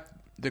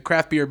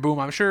craft beer boom.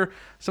 I'm sure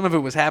some of it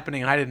was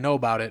happening and I didn't know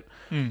about it.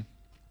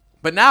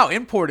 But now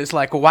import is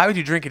like, well, why would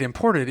you drink it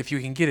imported if you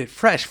can get it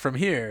fresh from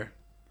here?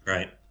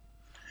 Right.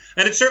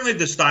 And it's certainly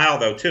the style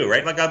though too,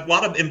 right? Like a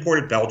lot of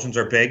imported Belgians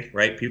are big,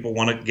 right? People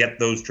want to get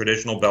those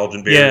traditional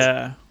Belgian beers.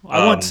 Yeah,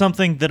 I want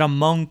something that a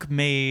monk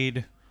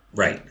made,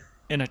 right,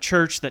 in a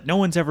church that no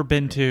one's ever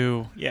been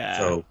to. Yeah.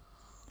 So.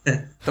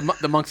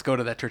 The monks go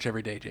to that church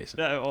every day, Jason.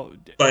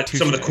 But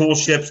some of the cool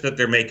ships that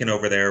they're making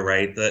over there,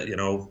 right?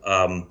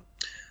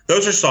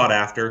 Those are sought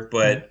after.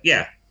 But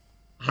yeah,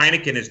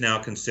 Heineken is now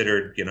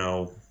considered,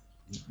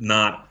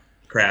 not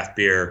craft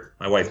beer.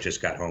 My wife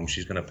just got home;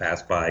 she's going to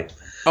pass by.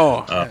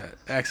 Oh,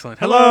 excellent!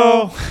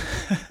 Hello.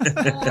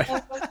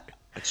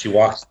 She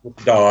walks with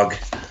the dog.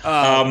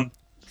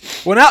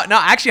 Well,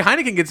 now actually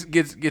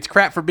Heineken gets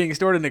crap for being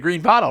stored in a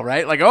green bottle,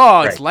 right? Like,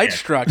 it's light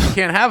struck. You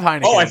can't have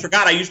Heineken. Oh, I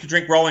forgot. I used to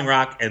drink Rolling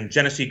Rock and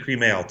Genesee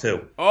Cream Ale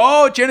too.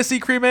 Oh, Genesee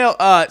Cream Ale.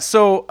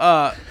 So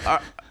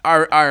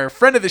our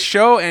friend of the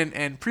show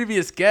and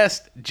previous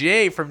guest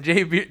Jay from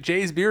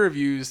Jay's Beer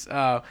Reviews,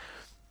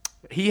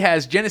 he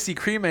has Genesee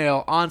Cream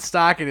Ale on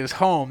stock at his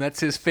home. That's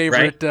his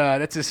favorite. Right.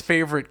 That's his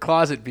favorite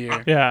closet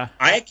beer. Yeah.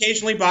 I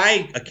occasionally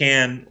buy a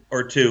can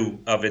or two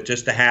of it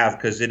just to have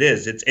because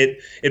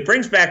it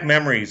brings back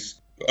memories.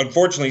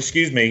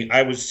 Unfortunately,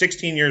 I was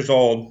 16 years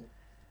old.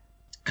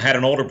 I had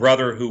an older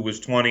brother who was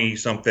 20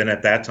 something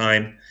at that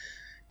time,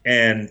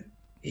 and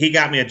he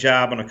got me a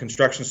job on a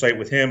construction site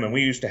with him, and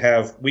we used to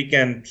have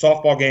weekend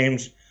softball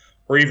games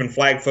or even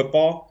flag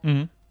football.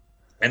 Mm-hmm.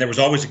 And there was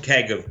always a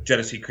keg of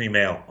Genesee Cream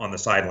Ale on the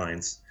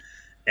sidelines.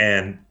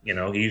 And, he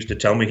used to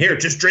tell me, here,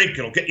 just drink.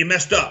 It'll get you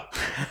messed up.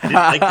 I didn't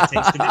like the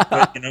taste of it,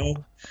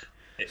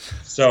 but,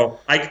 So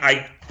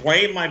I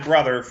blame my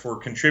brother for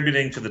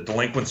contributing to the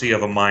delinquency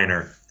of a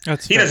minor.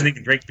 He doesn't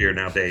even drink beer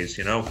nowadays,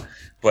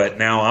 But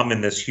now I'm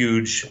in this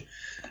huge,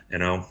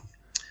 Yeah,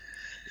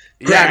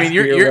 I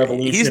mean,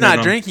 he's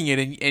not drinking it,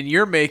 and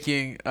you're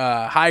making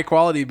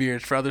high-quality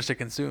beers for others to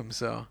consume,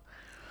 so.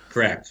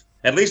 Correct.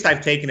 At least I've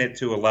taken it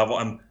to a level,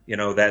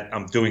 that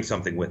I'm doing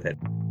something with it.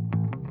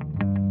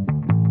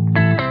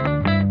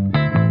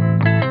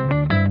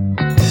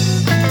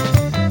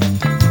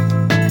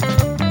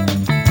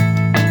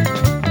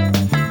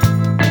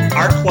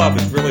 Our club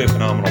is really a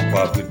phenomenal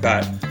club. We've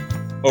got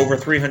over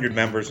 300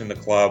 members in the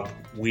club.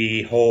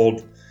 We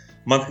hold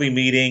monthly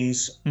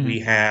meetings. Mm-hmm. We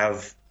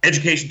have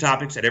education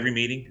topics at every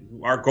meeting.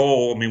 Our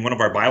goal, one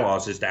of our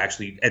bylaws is to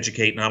actually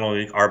educate not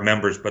only our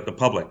members, but the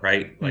public,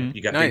 right? Like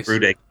you got Big Brew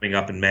Day coming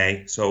up in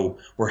May. So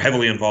we're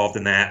heavily involved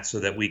in that so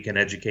that we can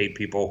educate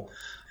people.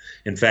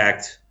 In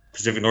fact,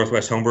 Pacific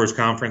Northwest Homebrewers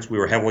Conference, we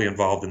were heavily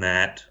involved in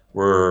that.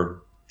 We're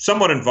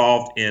somewhat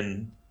involved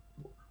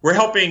we're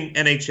helping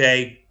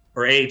NHA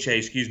or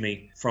AHA,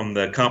 from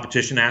the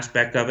competition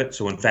aspect of it.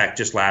 So in fact,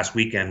 just last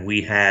weekend,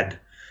 we had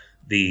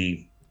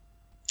the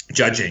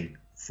judging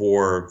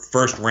for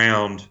first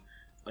round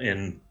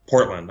in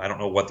Portland. I don't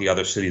know what the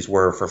other cities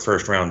were for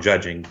first round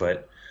judging,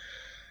 but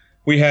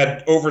we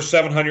had over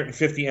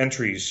 750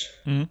 entries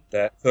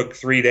that took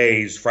 3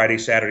 days, Friday,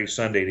 Saturday,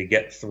 Sunday, to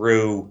get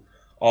through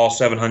all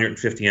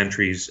 750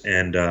 entries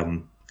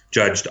and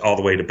judged all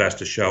the way to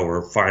best of show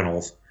or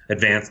finals,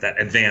 advanced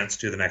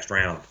to the next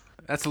round.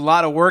 That's a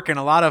lot of work and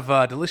a lot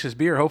of delicious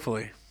beer,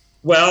 hopefully.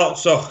 Well,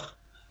 so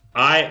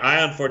I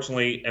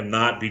unfortunately am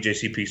not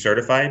BJCP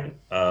certified.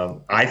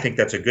 I think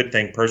that's a good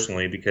thing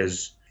personally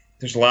because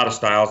there's a lot of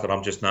styles that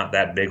I'm just not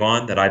that big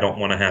on that I don't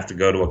want to have to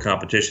go to a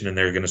competition and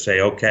they're going to say,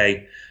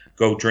 okay,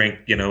 go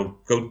drink,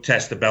 go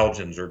test the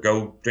Belgians or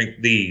go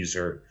drink these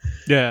or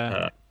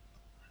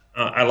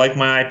I like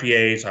my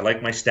IPAs. I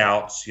like my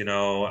stouts,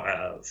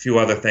 a few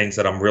other things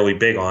that I'm really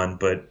big on,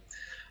 but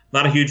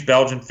not a huge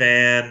Belgian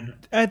fan.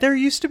 There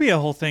used to be a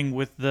whole thing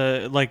with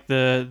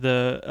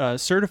the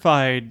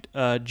certified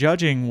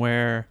judging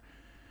where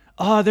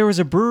there was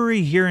a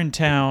brewery here in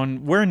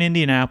town. We're in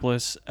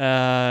Indianapolis,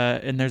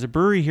 and there's a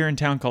brewery here in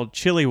town called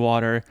Chili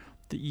Water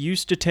that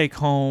used to take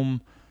home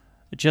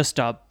just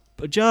a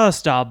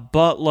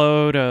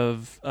buttload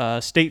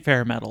of state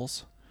fair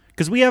medals.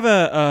 Because we have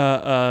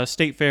a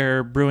state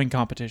fair brewing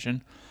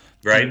competition.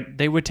 Right. And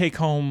they would take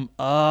home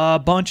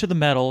a bunch of the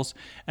medals,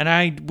 and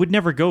I would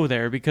never go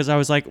there because I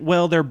was like,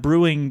 well, they're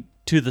brewing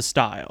to the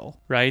style,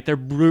 right? They're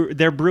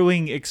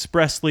brewing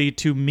expressly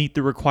to meet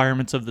the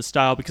requirements of the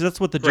style because that's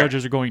what the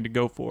judges are going to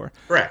go for.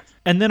 Correct.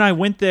 And then I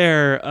went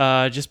there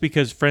just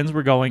because friends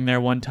were going there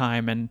one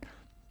time, and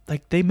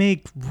like they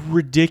make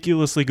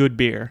ridiculously good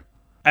beer.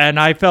 And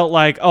I felt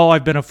like, oh,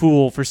 I've been a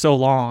fool for so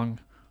long.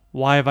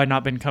 Why have I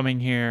not been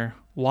coming here?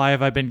 Why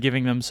have I been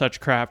giving them such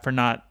crap for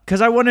not?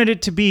 Because I wanted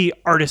it to be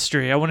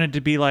artistry. I wanted it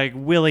to be like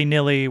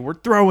willy-nilly. We're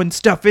throwing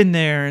stuff in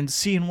there and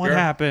seeing what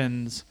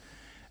happens.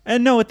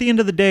 And no, at the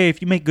end of the day,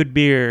 if you make good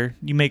beer,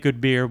 you make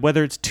good beer.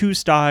 Whether it's to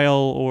style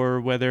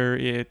or whether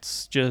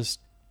it's just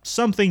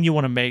something you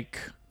want to make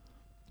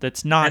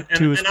that's not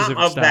to a specific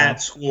I'm of style.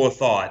 that school of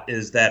thought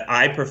is that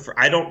I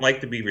don't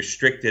like to be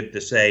restricted to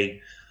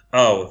say,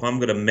 oh, if I'm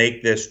going to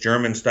make this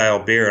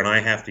German-style beer and I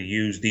have to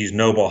use these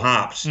noble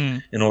hops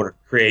in order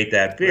to create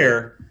that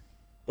beer,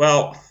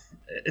 well,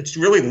 it's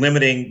really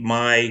limiting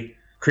my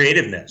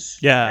creativeness.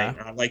 Yeah.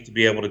 Right? I like to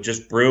be able to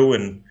just brew.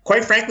 And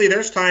quite frankly,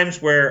 there's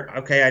times where,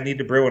 okay, I need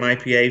to brew an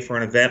IPA for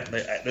an event.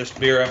 This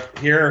beer up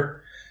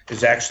here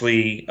is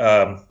actually,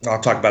 I'll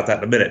talk about that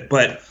in a minute,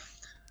 but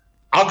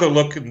I'll go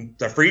look in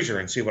the freezer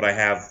and see what I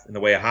have in the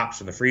way of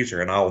hops in the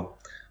freezer, and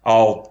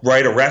I'll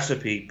write a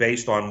recipe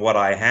based on what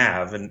I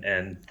have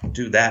and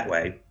do that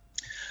way.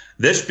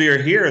 This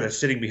beer here that's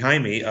sitting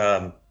behind me,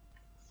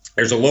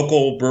 there's a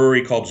local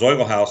brewery called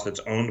Zeugelhaus that's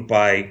owned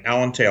by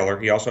Alan Taylor.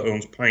 He also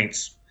owns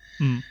Pints.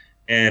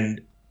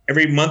 And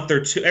every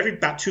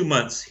about 2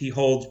 months, he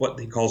holds what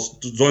he calls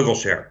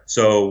Zeugelshare.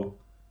 So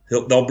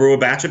they'll brew a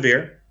batch of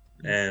beer,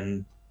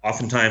 and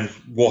oftentimes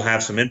we'll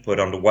have some input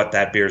onto what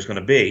that beer is going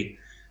to be.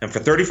 And for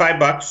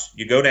 $35,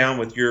 you go down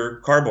with your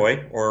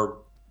carboy or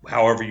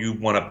however you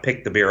want to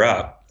pick the beer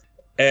up,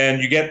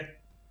 and you get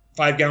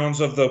 5 gallons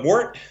of the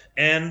wort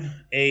and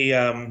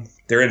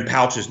they're in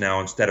pouches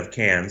now instead of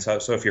cans.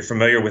 So if you're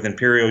familiar with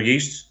imperial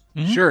yeast.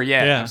 Sure,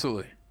 yeah,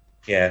 absolutely.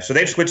 Yeah, so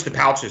they've switched to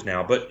pouches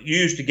now, but you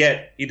used to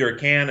get either a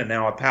can and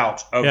now a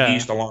pouch of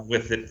yeast along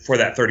with it for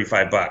that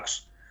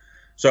 $35.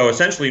 So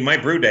essentially my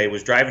brew day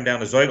was driving down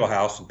to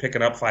Zeugelhaus and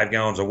picking up 5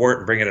 gallons of wort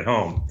and bringing it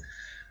home.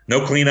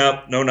 No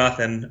cleanup, no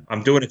nothing.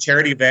 I'm doing a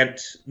charity event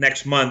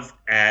next month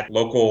at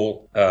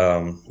local,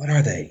 what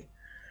are they?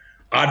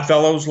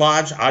 Oddfellows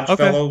Lodge?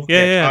 Oddfellows?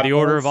 Yeah, the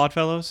Order of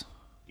Oddfellows.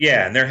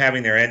 Yeah, and they're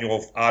having their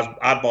annual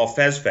Oddball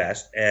Fez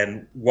Fest.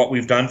 And what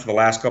we've done for the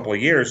last couple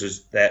of years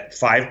is that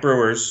 5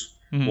 brewers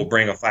will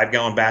bring a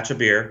 5-gallon batch of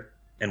beer,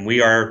 and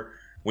we are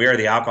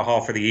the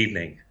alcohol for the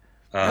evening.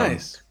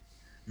 Nice.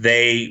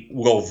 They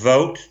will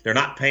vote. They're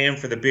not paying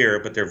for the beer,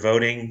 but they're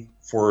voting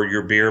for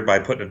your beer by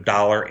putting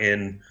 $1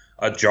 in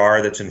a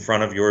jar that's in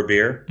front of your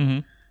beer,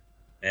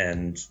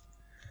 and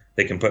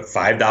they can put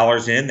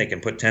 $5 in, they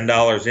can put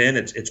 $10 in.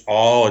 It's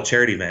all a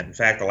charity event. In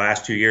fact, the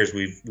last 2 years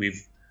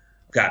we've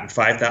gotten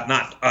 $5,000.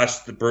 Not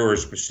us, the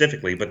brewers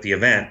specifically, but the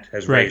event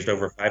has raised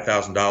over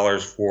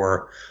 $5,000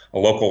 for the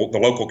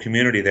local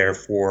community there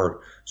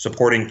for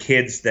supporting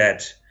kids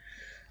that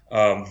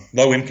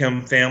low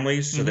income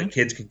families, so that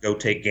kids can go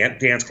take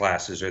dance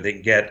classes, or they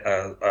can get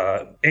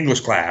a English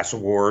class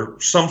or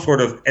some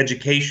sort of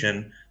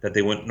education that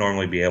they wouldn't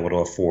normally be able to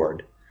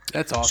afford.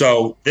 That's awesome.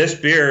 So this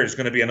beer is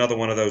going to be another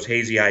one of those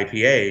hazy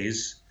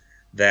IPAs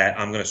that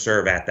I'm going to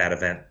serve at that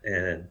event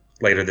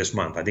later this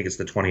month. I think it's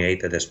the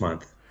 28th of this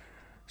month.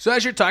 So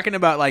as you're talking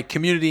about like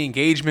community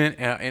engagement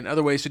and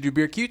other ways to do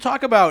beer, can you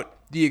talk about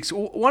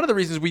one of the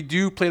reasons we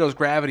do Plato's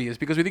Gravity is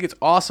because we think it's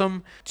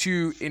awesome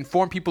to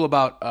inform people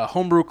about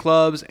homebrew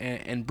clubs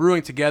and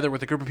brewing together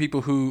with a group of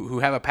people who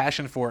have a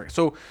passion for it.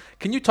 So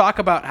can you talk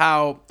about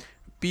how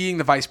being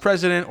the vice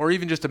president or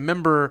even just a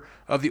member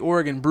of the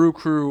Oregon Brew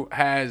Crew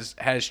has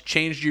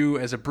changed you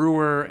as a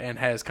brewer and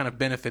has kind of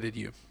benefited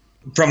you?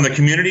 From the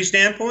community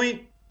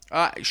standpoint?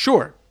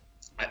 Sure.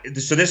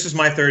 So this is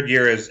my 3rd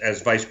year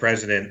as vice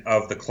president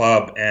of the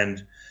club,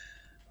 and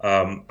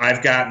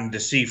I've gotten to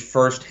see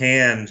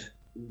firsthand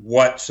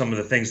what some of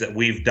the things that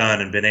we've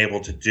done and been able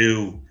to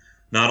do,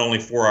 not only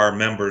for our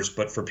members,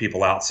 but for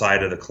people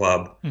outside of the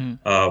club.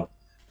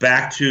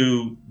 Back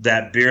to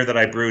that beer that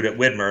I brewed at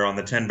Widmer on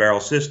the 10-barrel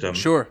system.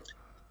 Sure.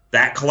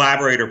 That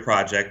collaborator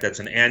project, that's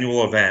an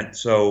annual event.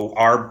 So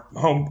our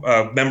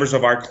members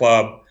of our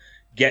club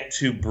get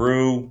to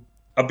brew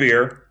a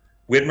beer.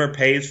 Widmer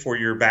pays for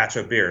your batch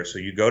of beer. So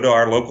you go to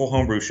our local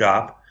homebrew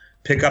shop,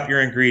 pick up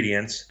your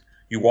ingredients.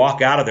 You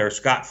walk out of there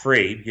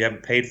scot-free. You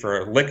haven't paid for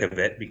a lick of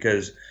it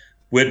because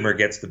Widmer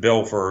gets the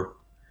bill for,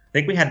 I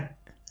think we had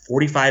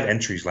 45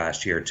 entries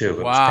last year,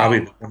 too. It was probably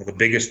one of the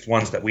biggest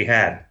ones that we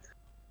had.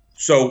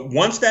 So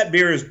once that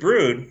beer is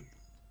brewed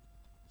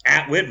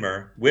at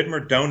Widmer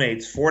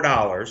donates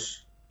 $4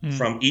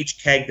 from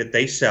each keg that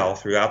they sell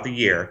throughout the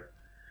year.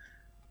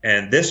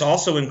 And this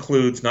also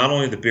includes not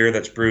only the beer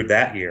that's brewed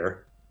that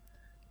year,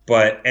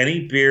 but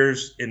any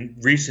beers in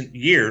recent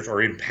years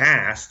or in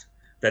past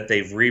that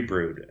they've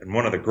rebrewed. And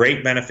one of the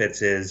great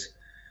benefits is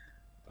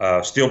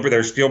There's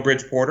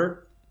Steelbridge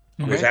Porter,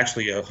 who was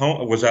actually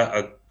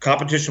a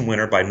competition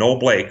winner by Noel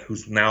Blake,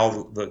 who's now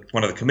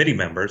one of the committee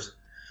members,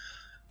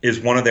 is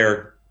one of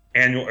their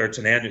annual. Or it's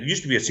an annual. It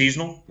used to be a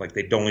seasonal, like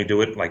they'd only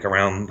do it like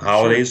around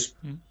holidays.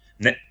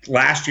 Sure.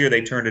 Last year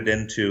they turned it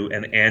into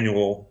an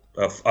annual,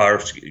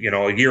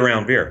 a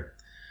year-round beer.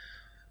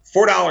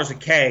 $4 a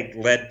keg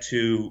led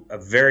to a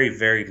very,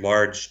 very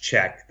large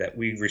check that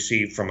we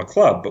received from a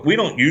club, but we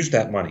don't use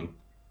that money.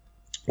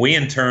 We,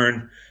 in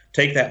turn,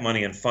 take that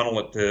money and funnel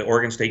it to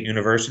Oregon State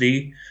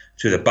University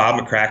to the Bob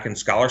McCracken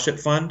Scholarship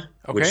Fund,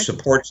 which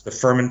supports the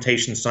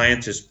fermentation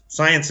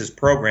sciences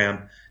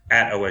program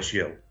at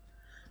OSU.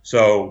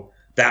 So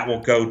that will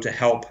go to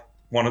help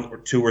or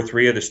two or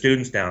three of the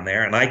students down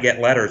there, and I get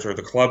letters, or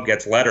the club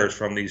gets letters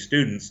from these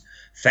students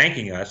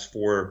thanking us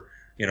for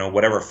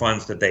whatever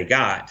funds that they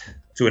got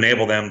to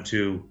enable them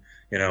to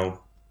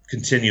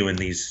continue in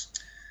these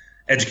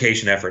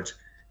education efforts.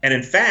 And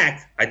in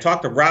fact, I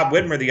talked to Rob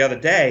Widmer the other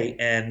day,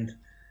 and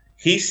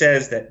he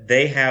says that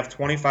they have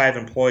 25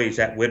 employees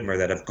at Widmer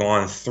that have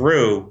gone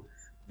through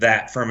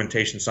that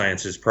fermentation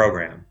sciences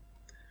program.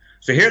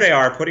 So here they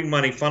are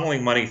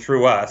funneling money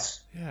through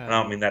us. Yeah. And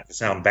I don't mean that to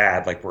sound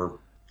bad, like we're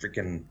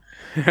freaking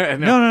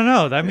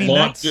no. I mean,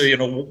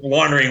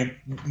 laundering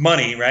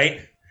money,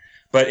 right?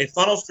 But it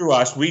funnels through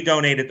us. We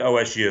donate it to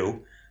OSU.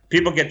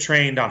 People get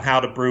trained on how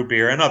to brew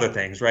beer and other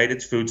things, right?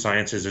 It's food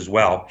sciences as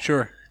well.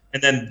 Sure.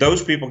 And then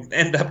those people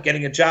end up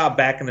getting a job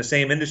back in the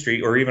same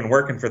industry, or even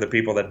working for the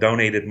people that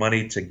donated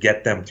money to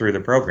get them through the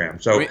program.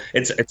 So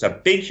it's a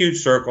big, huge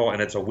circle,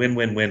 and it's a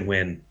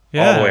win-win-win-win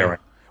all the way around.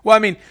 Well, I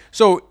mean,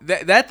 so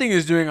that thing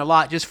is doing a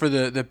lot just for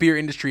the beer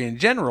industry in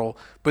general.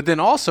 But then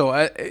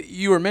also,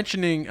 you were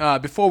mentioning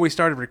before we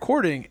started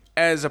recording,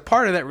 as a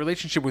part of that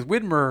relationship with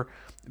Widmer,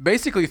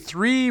 basically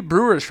 3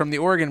 brewers from the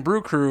Oregon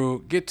Brew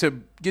Crew get to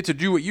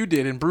do what you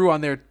did and brew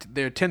on their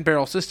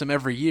 10-barrel system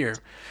every year.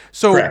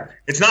 So correct.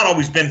 It's not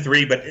always been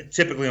 3, but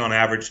typically on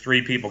average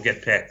 3 people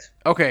get picked.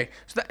 Okay,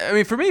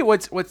 so for me,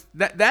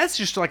 that's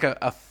just like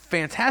a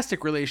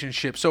fantastic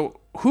relationship.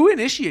 So who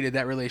initiated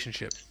that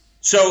relationship?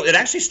 So it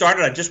actually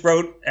started. I just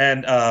wrote,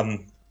 and I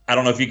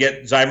don't know if you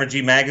get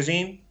Zymergy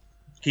magazine.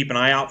 Keep an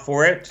eye out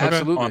for it.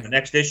 Absolutely. On the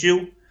next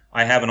issue,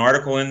 I have an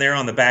article in there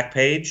on the back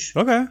page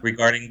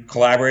regarding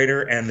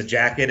Collaborator and the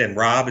jacket and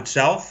Rob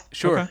itself.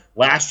 Sure. Okay.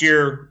 Last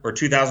year, or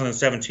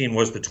 2017,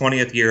 was the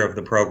 20th year of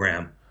the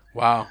program.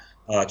 Wow.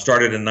 It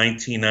started in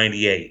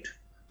 1998.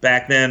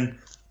 Back then,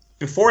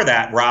 before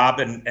that, Rob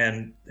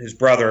and his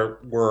brother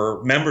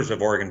were members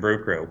of Oregon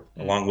Brew Crew,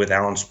 along with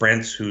Alan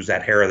Sprintz, who's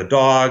at Hair of the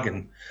Dog,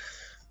 and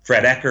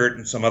Fred Eckert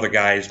and some other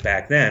guys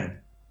back then.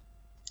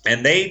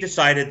 And they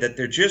decided that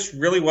there just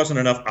really wasn't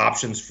enough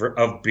options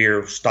of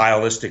beer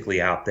stylistically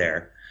out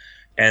there.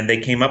 And they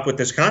came up with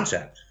this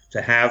concept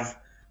to have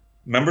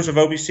members of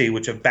OBC,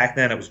 which back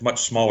then it was a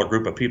much smaller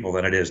group of people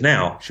than it is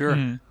now,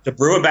 to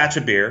brew a batch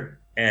of beer,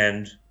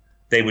 and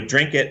they would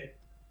drink it.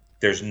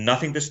 There's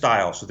nothing to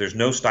style, so there's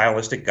no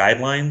stylistic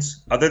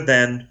guidelines other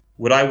than,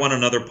 would I want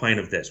another pint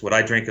of this? Would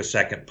I drink a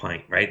second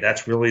pint, right?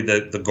 That's really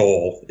the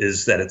goal,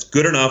 is that it's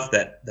good enough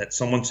that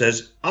someone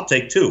says, I'll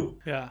take 2.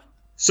 Yeah.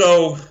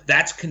 So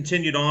that's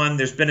continued on.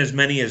 There's been as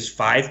many as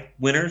 5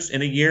 winners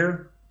in a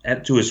year,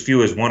 and to as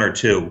few as 1 or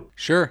 2.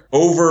 Sure.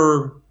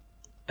 Over,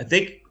 I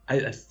think,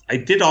 I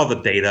did all the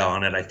data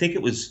on it. I think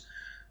it was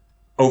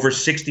over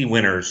 60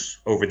 winners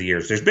over the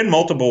years. There's been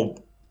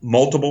multiple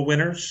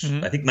winners.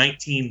 Mm-hmm. I think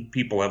 19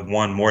 people have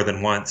won more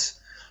than once.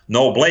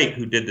 Noel Blake,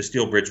 who did the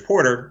Steelbridge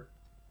Porter,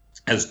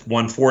 has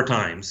won 4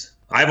 times.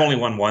 I've only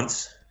won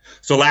once.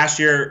 So last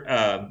year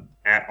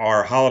at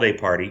our holiday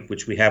party,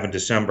 which we have in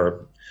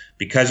December,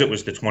 because it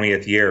was the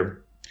 20th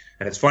year,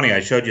 and it's funny, I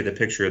showed you the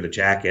picture of the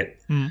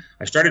jacket.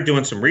 I started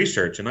doing some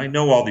research, and I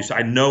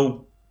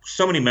know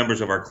so many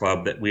members of our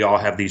club that we all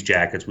have these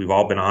jackets. We've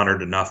all been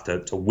honored enough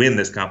to win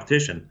this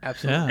competition.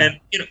 Absolutely. And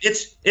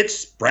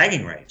it's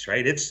bragging rights,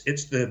 right? It's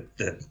the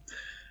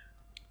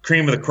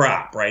cream of the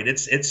crop, right?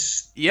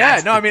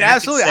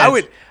 Absolutely.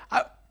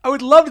 I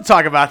would love to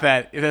talk about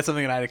that if that's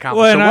something that I'd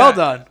accomplish. Well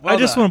done. I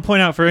just want to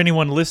point out for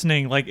anyone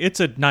listening, like, it's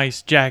a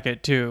nice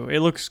jacket too. It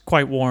looks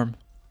quite warm.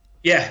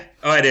 Yeah,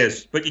 it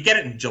is. But you get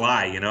it in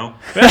July, I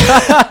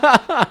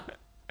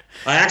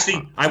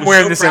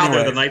was so proud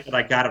of the night that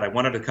I got it. I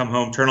wanted to come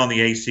home, turn on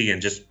the AC,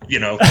 and just,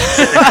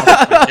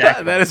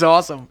 That is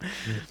awesome.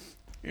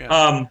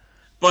 Yeah.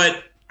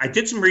 But I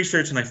did some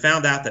research, and I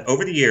found out that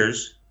over the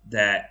years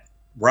that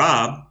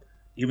Rob,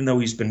 even though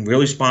he's been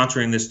really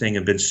sponsoring this thing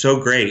and been so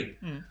great,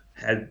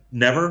 had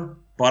never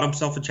bought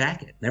himself a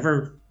jacket.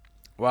 Never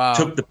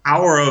took the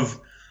power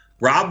of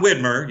Rob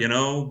Widmer,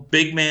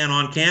 big man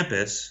on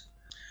campus.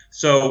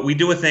 So we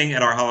do a thing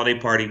at our holiday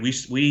party.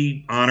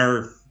 We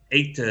honor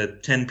 8 to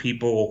 10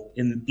 people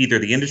in either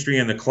the industry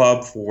and the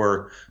club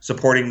for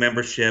supporting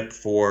membership,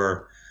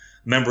 for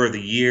member of the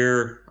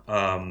year,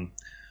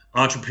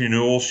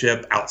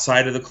 entrepreneurship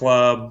outside of the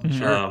club,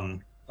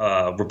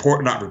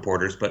 not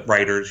reporters, but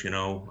writers.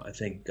 I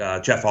think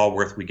Jeff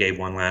Allworth, we gave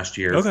one last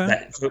year.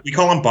 Okay. We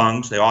call them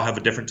bungs. They all have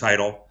a different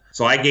title.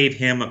 So I gave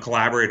him a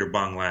collaborator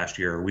bung last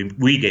year.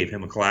 We gave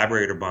him a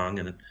collaborator bung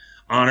and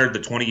honored the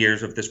 20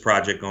 years of this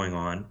project going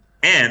on.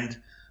 And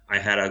I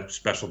had a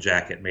special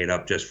jacket made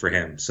up just for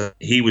him. So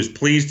he was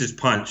pleased as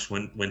punch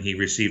when he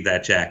received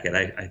that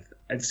jacket.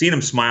 I've seen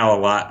him smile a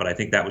lot, but I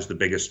think that was the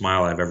biggest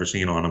smile I've ever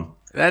seen on him.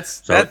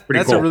 That's cool.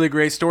 A really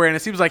great story, and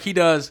it seems like he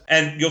does.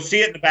 And you'll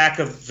see it in the back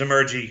of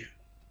Zemergy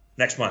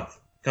next month.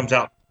 Comes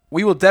out.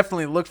 We will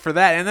definitely look for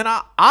that. And then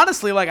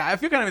honestly, like, I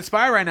feel kind of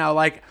inspired right now.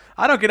 Like,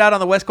 I don't get out on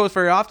the West Coast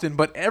very often,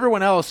 but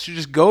everyone else should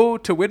just go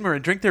to Widmer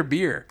and drink their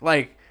beer.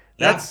 Like,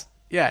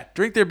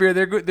 drink their beer.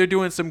 They're good. They're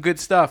doing some good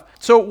stuff.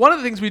 So one of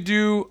the things we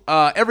do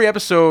every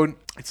episode,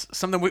 it's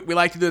something we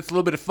like to do. It's a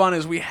little bit of fun.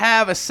 Is we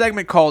have a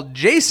segment called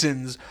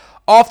Jason's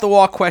Off the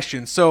Wall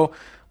Questions. So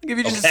I'll give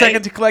you just a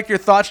second to collect your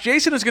thoughts.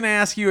 Jason is going to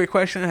ask you a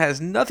question that has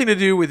nothing to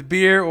do with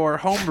beer or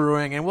home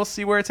brewing, and we'll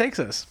see where it takes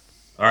us.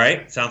 All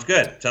right. Sounds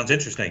good. Sounds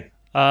interesting.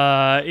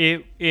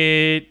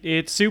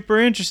 It's super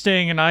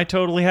interesting, and I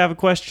totally have a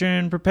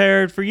question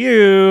prepared for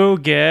you.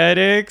 Get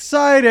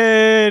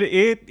excited.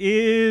 It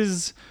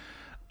is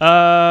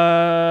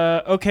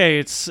okay,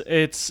 it's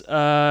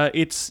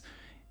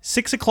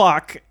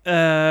 6:00,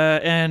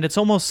 and it's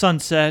almost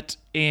sunset,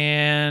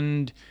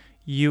 and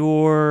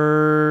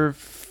your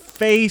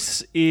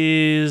face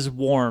is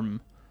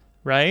warm,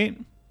 right?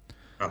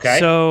 Okay.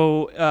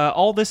 So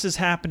all this is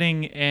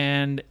happening,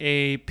 and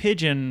a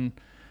pigeon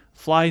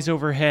flies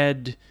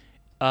overhead.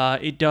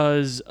 It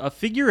does a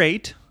figure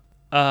 8,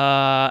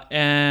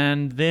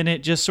 and then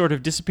it just sort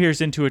of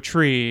disappears into a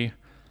tree,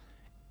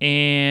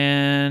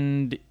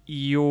 and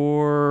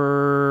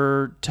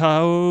your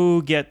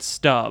toe gets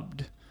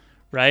stubbed,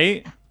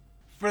 right?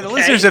 For the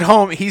listeners at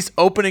home, he's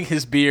opening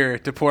his beer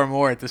to pour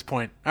more at this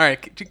point. All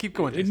right, keep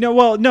going, Jason.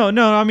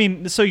 No. I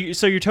mean, so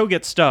your toe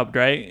gets stubbed,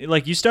 right?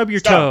 Like, you stub your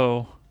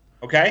toe.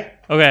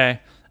 Okay.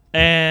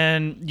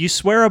 And you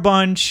swear a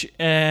bunch,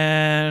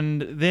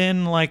 and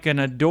then, like, an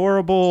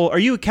adorable... Are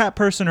you a cat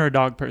person or a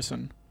dog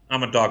person?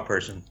 I'm a dog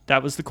person.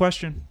 That was the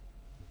question.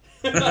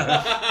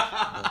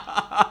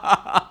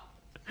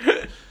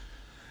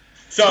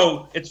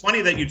 So, it's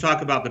funny that you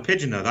talk about the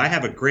pigeon, though. I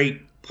have a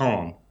great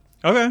poem.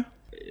 Okay.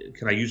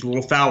 Can I use a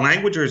little foul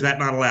language, or is that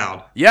not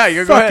allowed? Yeah,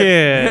 you're going. Fuck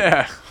it.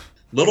 Yeah.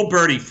 Little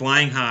birdie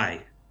flying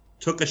high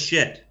took a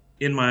shit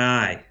in my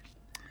eye.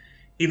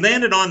 He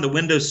landed on the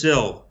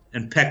windowsill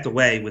and pecked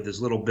away with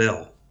his little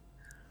bill.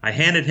 I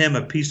handed him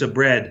a piece of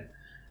bread,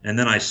 and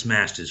then I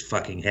smashed his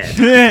fucking head.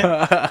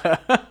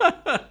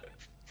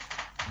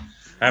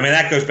 I mean,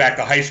 that goes back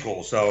to high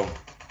school, so...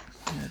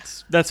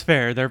 That's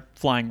fair. They're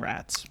flying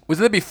rats.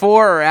 Was it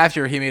before or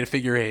after he made a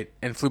figure 8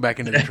 and flew back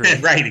into the tree?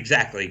 Right,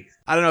 exactly.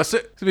 I don't know. So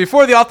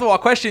before the off-the-wall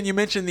question, you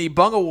mentioned the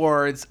Bung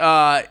Awards.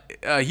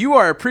 You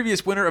are a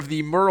previous winner of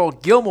the Merle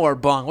Gilmore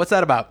Bung. What's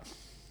that about?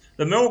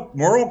 The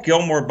Merle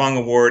Gilmore Bung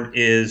Award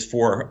is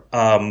for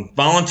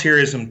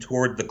volunteerism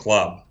toward the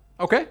club.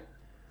 Okay.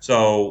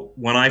 So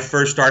when I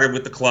first started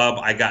with the club,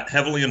 I got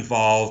heavily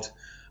involved.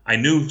 I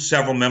knew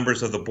several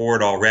members of the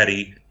board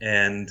already,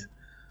 and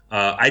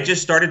I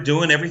just started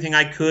doing everything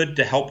I could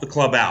to help the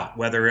club out,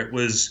 whether it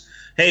was,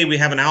 hey, we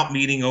have an out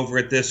meeting over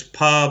at this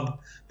pub,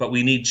 but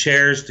we need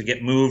chairs to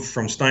get moved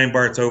from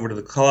Steinbart's over to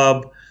the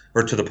club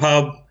or to the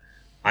pub.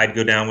 I'd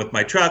go down with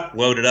my truck,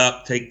 load it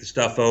up, take the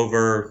stuff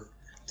over,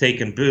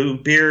 taking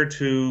beer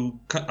to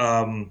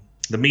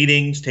the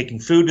meetings, taking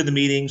food to the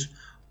meetings.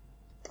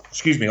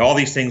 Excuse me, all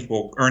these things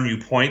will earn you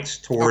points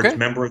towards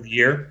Member of the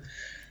Year.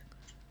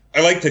 I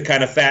like to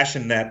kind of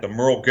fashion that the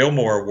Merle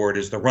Gilmore Award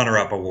is the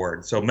runner-up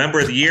award. So Member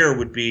of the Year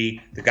would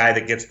be the guy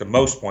that gets the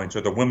most points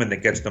or the woman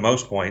that gets the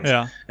most points.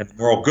 Yeah. And the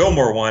Merle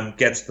Gilmore one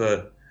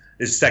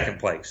is second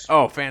place.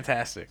 Oh,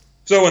 fantastic.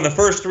 So in the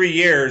first 3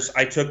 years,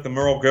 I took the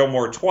Merle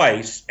Gilmore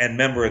twice and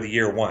Member of the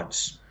Year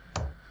once.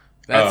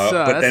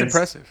 That's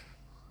impressive.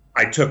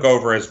 I took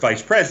over as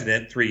vice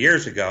president 3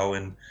 years ago,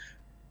 and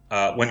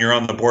when you're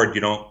on the board,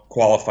 you don't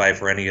qualify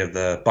for any of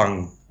the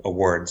Bung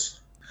Awards.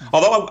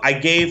 Although I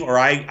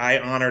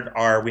honored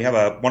we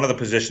have one of the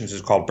positions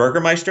is called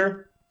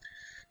Burgermeister,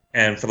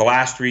 and for the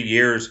last 3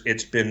 years,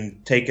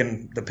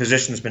 the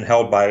position's been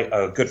held by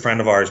a good friend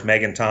of ours,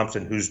 Megan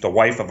Thompson, who's the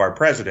wife of our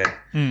president,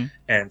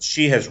 and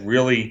she has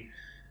really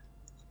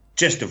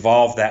just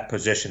evolved that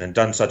position and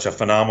done such a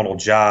phenomenal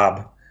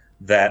job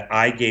that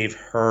I gave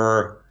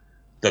her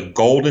the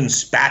Golden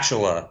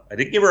Spatula. I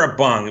didn't give her a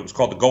bung. It was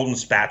called the Golden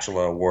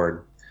Spatula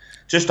Award,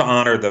 just to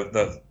honor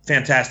the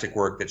fantastic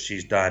work that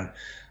she's done.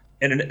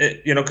 And,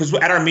 because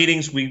at our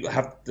meetings, we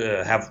have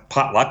to have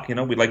potluck.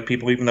 We like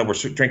people, even though we're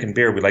drinking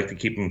beer, we like to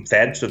keep them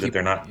fed so that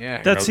they're not.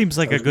 Yeah. That seems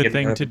like a good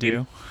thing to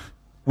do.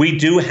 We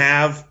do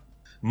have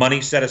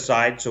money set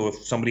aside. So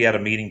if somebody at a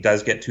meeting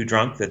does get too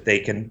drunk, that they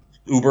can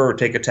Uber or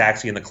take a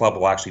taxi and the club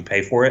will actually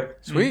pay for it.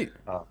 Sweet.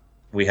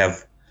 We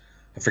have,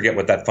 I forget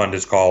what that fund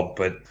is called,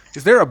 but.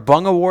 Is there a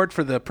Bung Award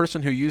for the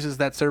person who uses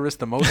that service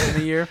the most in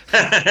the year?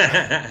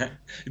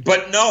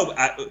 But no.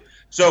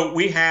 So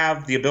we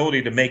have the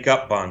ability to make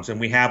up bungs, and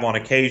we have on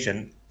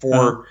occasion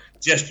for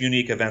just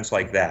unique events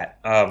like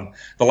that.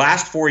 The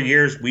last 4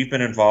 years, we've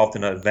been involved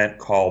in an event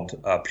called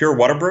Pure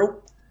Water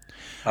Brew.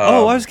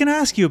 I was going to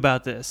ask you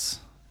about this.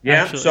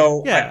 Yeah, actually.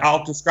 so Yeah.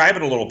 I'll describe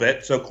it a little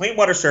bit. So Clean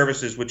Water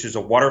Services, which is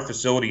a water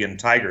facility in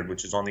Tigard,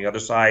 which is on the other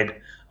side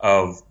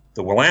of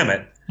the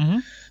Willamette,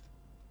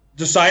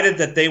 decided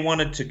that they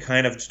wanted to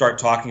kind of start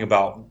talking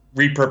about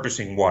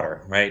repurposing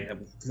water, right?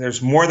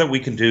 There's more that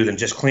we can do than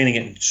just cleaning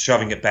it and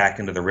shoving it back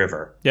into the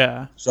river.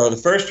 Yeah. So the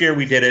first year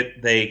we did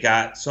it, they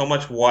got so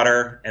much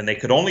water, and they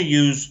could only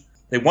use,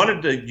 they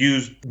wanted to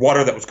use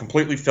water that was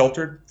completely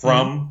filtered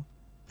from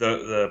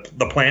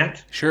the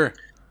plant. Sure.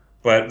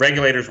 But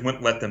regulators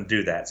wouldn't let them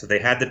do that. So they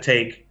had to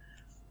take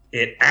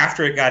it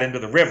after it got into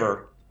the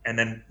river and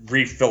then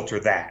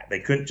refilter that. They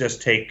couldn't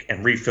just take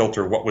and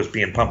refilter what was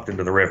being pumped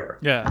into the river.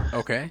 Yeah.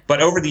 Okay.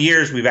 But over the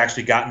years, we've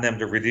actually gotten them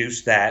to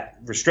reduce that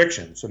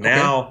restriction. So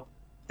now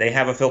they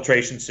have a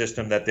filtration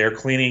system that they're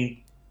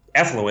cleaning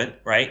effluent,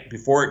 right,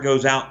 before it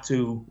goes out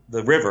to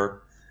the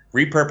river,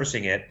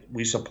 repurposing it.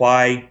 We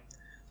supply,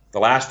 the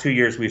last 2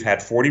 years, we've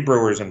had 40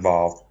 brewers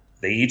involved.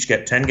 They each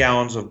get 10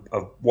 gallons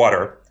of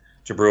water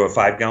to brew a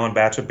 5-gallon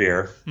batch of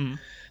beer.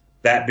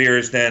 That beer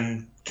is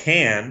then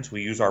canned.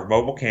 We use our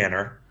mobile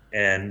canner,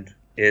 and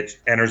it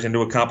enters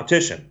into a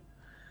competition.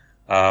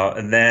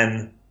 And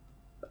then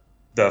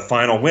the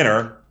final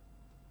winner,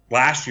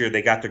 last year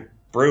they got to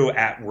brew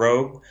at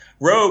Rogue,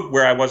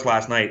 where I was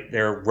last night,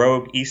 their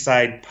Rogue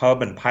Eastside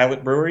Pub and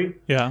Pilot Brewery.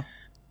 Yeah.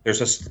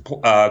 There's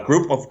a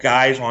group of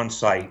guys on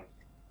site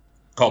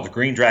called the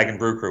Green Dragon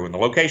Brew Crew, and the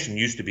location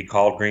used to be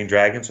called Green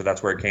Dragon, so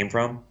that's where it came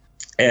from.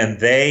 And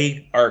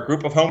they are a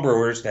group of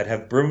homebrewers that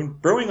have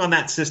brewing on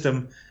that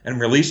system and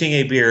releasing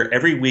a beer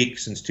every week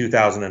since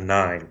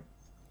 2009.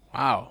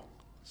 Wow.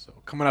 So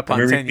coming up on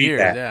 10 years.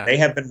 Yeah. They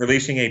have been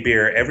releasing a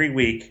beer every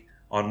week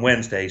on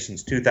Wednesday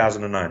since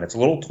 2009. It's a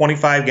little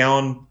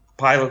 25-gallon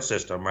pilot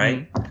system,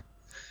 right?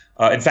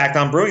 In fact,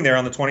 I'm brewing there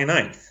on the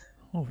 29th.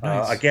 Oh,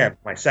 nice. Again,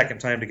 my second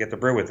time to get to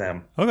brew with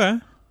them. Okay.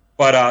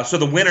 But so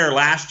the winner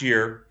last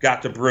year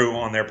got to brew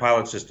on their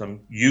pilot system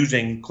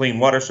using Clean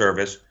Water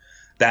Service.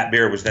 That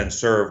beer was then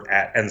served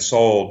at and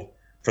sold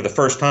for the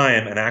first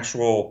time, an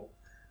actual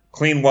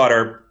clean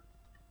water,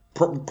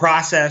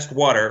 processed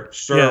water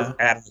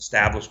served at an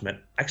establishment.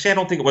 Actually, I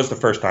don't think it was the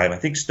first time. I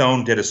think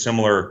Stone did a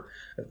similar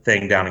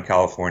thing down in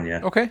California.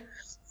 Okay.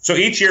 So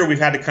each year we've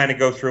had to kind of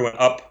go through and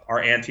up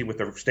our ante with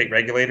the state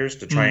regulators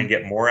to try and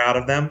get more out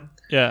of them.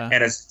 Yeah.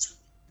 And it's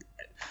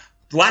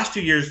the last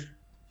 2 years,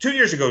 2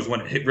 years ago is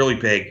when it hit really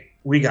big.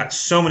 We got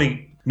so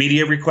many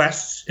media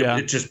requests.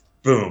 It just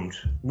boomed.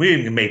 We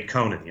even made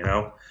Conan,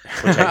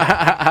 which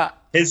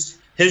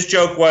his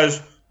joke was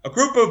a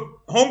group of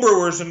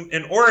homebrewers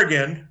in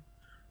Oregon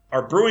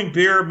are brewing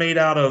beer made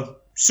out of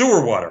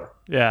sewer water.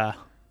 Yeah.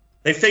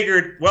 They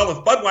figured, well,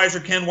 if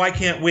Budweiser can, why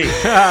can't we?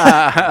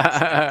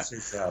 That's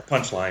his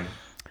punchline.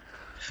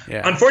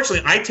 Yeah.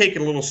 Unfortunately, I take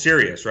it a little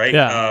serious, right?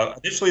 Yeah.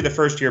 Initially, the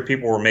first year,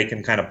 people were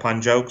making kind of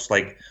pun jokes,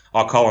 like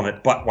I'll call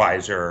it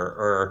Budweiser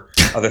or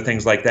other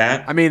things like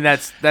that. I mean,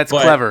 that's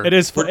clever. It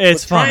is. We're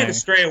It's funny. trying to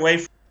stray away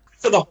from.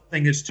 So the whole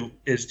thing is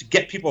to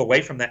get people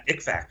away from that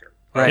ick factor,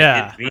 Right.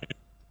 Yeah. It being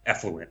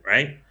effluent,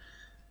 right?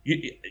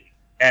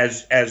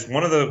 As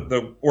one of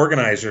the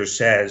organizers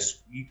says,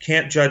 you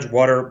can't judge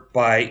water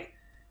by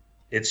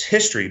its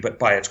history, but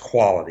by its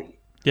quality.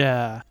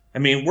 Yeah. I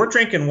mean, we're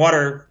drinking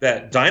water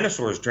that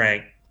dinosaurs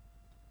drank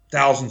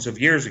thousands of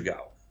years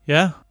ago.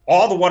 Yeah.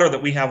 All the water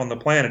that we have on the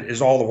planet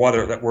is all the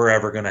water that we're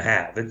ever going to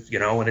have, and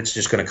it's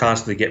just going to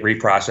constantly get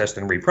reprocessed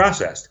and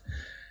reprocessed.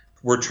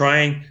 We're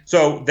trying.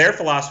 So their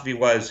philosophy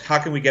was, how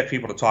can we get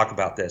people to talk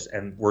about this?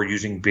 And we're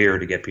using beer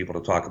to get people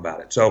to talk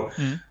about it. So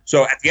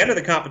at the end of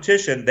the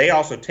competition, they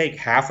also take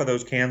half of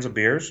those cans of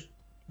beers,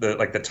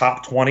 the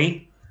top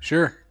 20.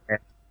 Sure. And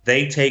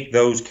they take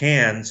those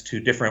cans to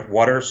different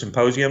water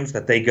symposiums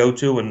that they go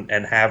to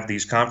and have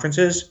these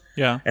conferences.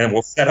 Yeah. And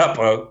we'll set up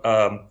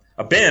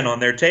a bin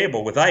on their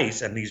table with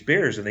ice and these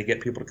beers, and they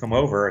get people to come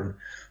over, and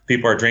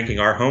people are drinking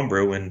our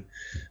homebrew in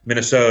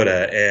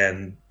Minnesota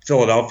and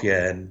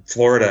Philadelphia and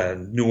Florida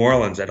and New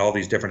Orleans at all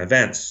these different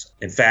events.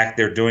 In fact,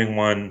 they're doing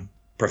one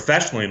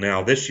professionally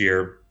now this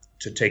year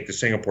to take to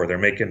Singapore. They're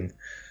making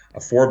a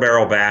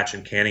 4-barrel batch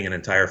and canning an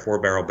entire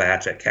 4-barrel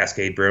batch at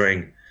Cascade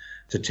Brewing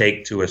to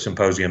take to a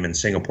symposium in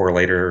Singapore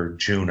later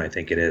June, I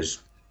think it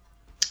is.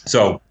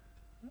 So,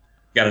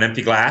 got an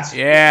empty glass?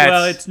 Yeah.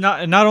 Well, it's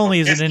not only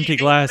is it an empty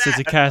glass, it's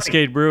a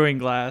Cascade Brewing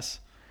glass.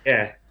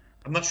 Yeah.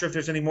 I'm not sure if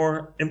there's any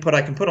more input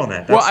I can put on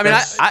that.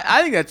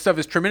 I think that stuff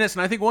is tremendous,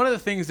 and I think one of the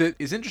things that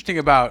is interesting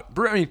about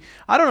brew, I mean,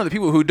 I don't know the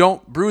people who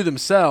don't brew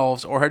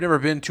themselves or have never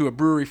been to a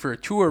brewery for a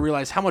tour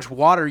realize how much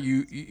water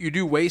you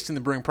do waste in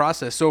the brewing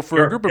process. So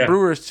for a group of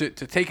brewers to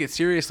take it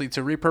seriously,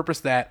 to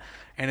repurpose that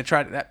and to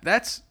try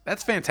that's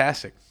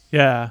fantastic.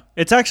 Yeah.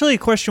 It's actually a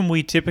question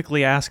we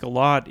typically ask a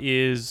lot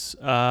is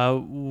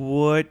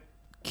what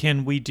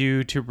can we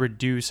do to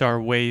reduce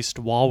our waste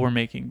while we're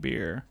making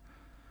beer?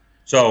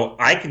 So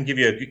I can give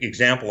you an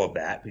example of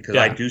that because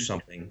I do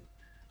something.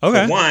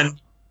 Okay. So one,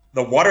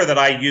 the water that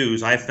I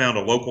use, I found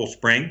a local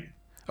spring.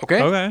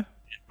 Okay.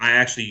 I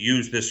actually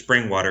use this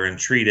spring water and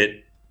treat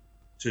it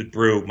to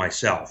brew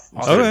myself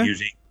instead Okay. of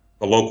using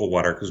the local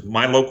water, because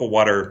my local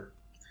water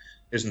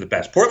isn't the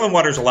best. Portland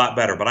water is a lot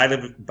better, but I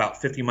live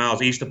about 50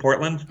 miles east of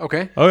Portland.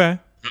 Okay. Okay.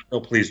 Not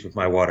real pleased with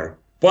my water.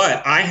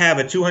 But I have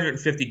a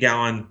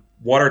 250-gallon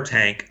water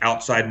tank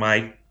outside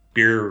my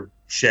beer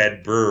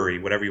shed brewery,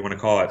 whatever you want to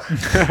call it,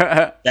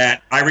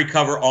 that I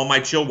recover all my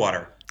chill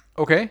water.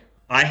 Okay.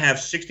 I have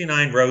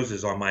 69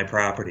 roses on my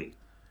property.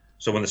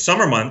 So in the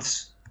summer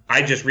months,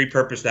 I just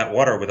repurpose that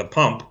water with a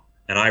pump,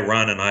 and I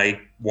run and I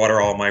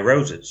water all my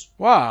roses.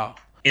 Wow.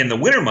 In the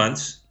winter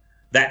months,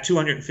 that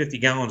 250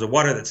 gallons of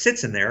water that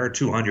sits in there, or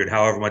 200,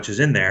 however much is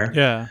in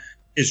there,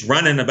 is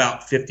running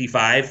about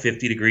 55,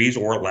 50 degrees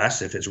or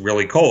less if it's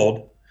really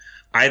cold.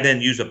 I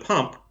then use a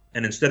pump,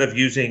 and instead of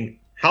using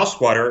house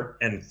water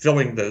and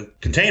filling the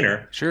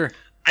container,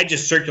 I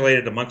just circulate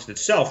it amongst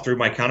itself through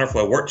my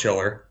counterflow wort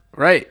chiller.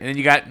 Right, and then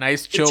you got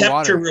nice chill the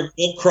water. Temperature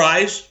will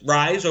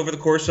rise over the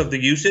course of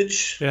the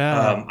usage.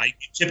 Yeah. I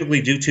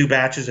typically do 2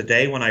 batches a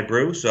day when I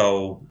brew,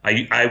 so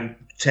I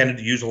tended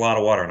to use a lot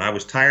of water, and I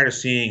was tired of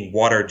seeing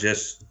water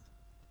just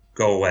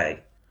go away.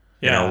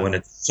 You know, when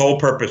its sole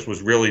purpose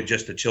was really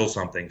just to chill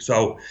something.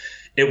 So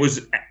it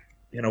was,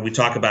 we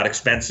talk about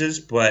expenses,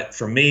 but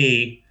for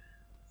me,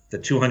 the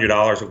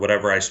 $200 or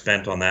whatever I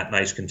spent on that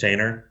nice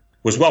container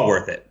was well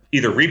worth it.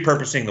 Either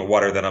repurposing the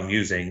water that I'm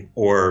using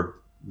or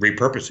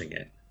repurposing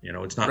it.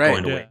 It's not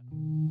going to waste.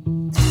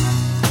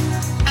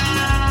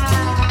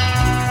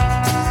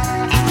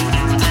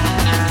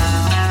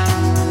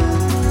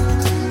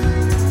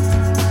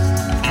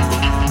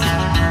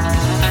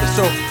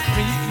 So,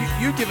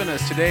 you've given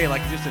us today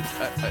like just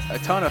a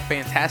ton of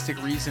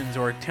fantastic reasons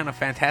or a ton of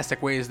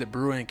fantastic ways that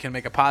brewing can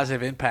make a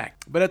positive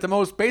impact. But at the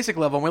most basic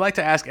level, and we like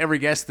to ask every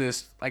guest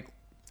this, like,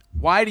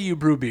 why do you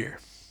brew beer?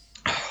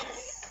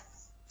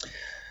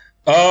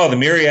 Oh, the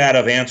myriad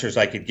of answers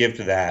I could give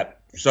to that.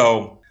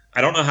 So I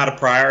don't know how to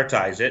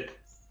prioritize it.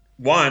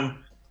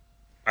 One,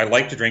 I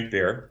like to drink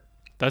beer.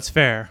 That's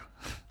fair.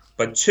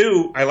 But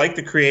two, I like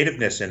the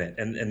creativeness in it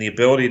and the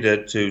ability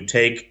to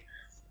take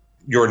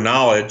your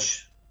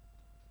knowledge,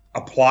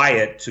 apply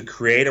it to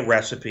create a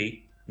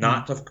recipe,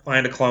 not to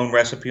find a clone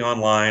recipe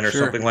online or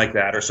something like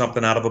that, or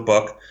something out of a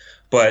book,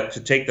 but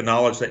to take the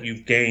knowledge that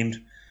you've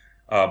gained.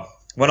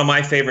 One of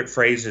my favorite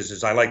phrases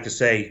is I like to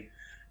say,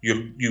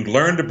 you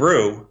learn to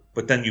brew,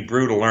 but then you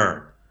brew to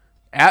learn.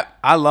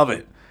 I love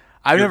it.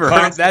 I've never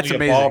heard. That's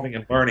amazing. Evolving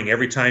and learning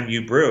every time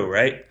you brew,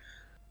 right?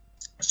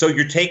 So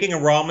you're taking a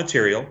raw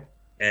material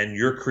and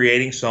you're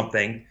creating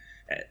something,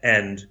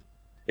 and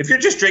if you're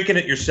just drinking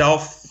it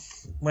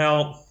yourself,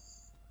 well,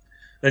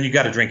 then you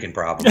got a drinking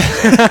problem.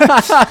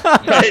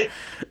 Right?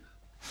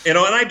 And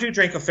I do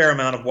drink a fair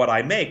amount of what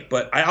I make,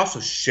 but I also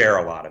share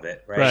a lot of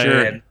it, right?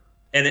 Sure. And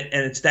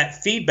it's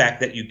that feedback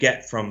that you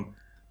get from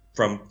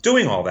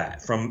doing all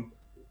that, from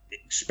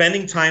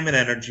spending time and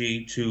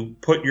energy to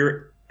put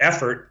your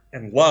effort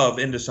and love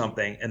into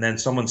something, and then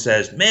someone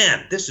says,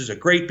 "Man, this is a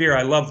great beer.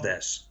 I love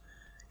this.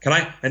 Can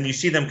I?" And you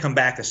see them come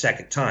back a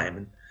second time,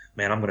 and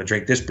man, I'm going to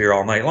drink this beer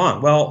all night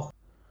long. Well,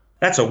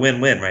 that's a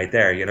win-win right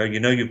there. You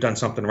know you've done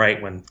something right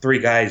when 3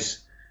 guys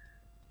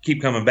keep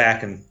coming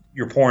back and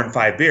you're pouring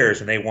 5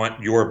 beers and they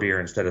want your beer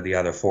instead of the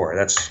other 4.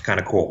 That's kind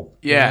of cool.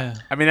 Yeah.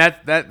 I mean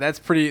that's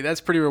pretty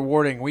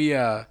rewarding.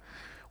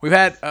 We've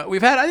had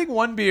I think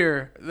one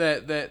beer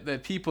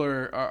that people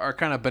are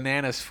kind of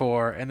bananas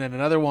for, and then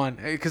another one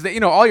because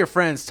all your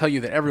friends tell you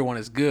that everyone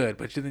is good,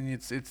 but then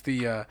it's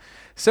the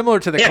similar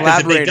to the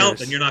collaborators. If they don't,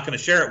 then you're not going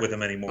to share it with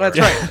them anymore. Well,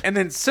 that's right. And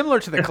then similar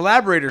to the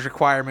collaborators'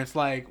 requirements,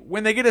 like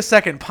when they get a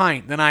second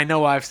pint, then I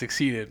know I've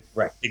succeeded.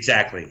 Right.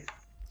 Exactly.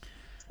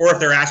 Or if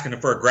they're asking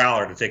for a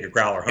growler to take a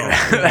growler home.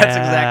 That's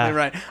exactly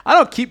right. I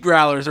don't keep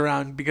growlers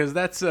around because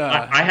that's.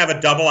 I have a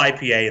double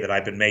IPA that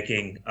I've been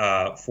making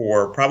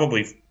for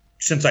probably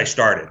since I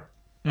started.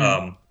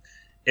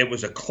 It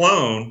was a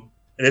clone.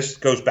 This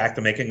goes back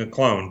to making a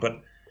clone,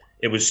 but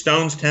it was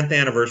Stone's 10th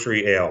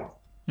anniversary ale,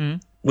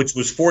 which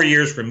was 4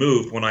 years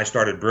removed when I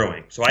started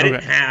brewing. So I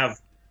didn't have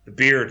the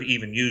beer to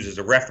even use as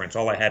a reference.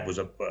 All I had was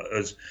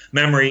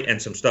memory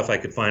and some stuff I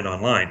could find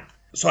online.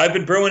 So I've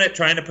been brewing it,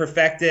 trying to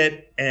perfect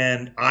it,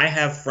 and I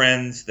have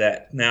friends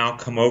that now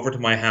come over to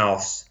my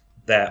house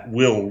that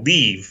will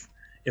leave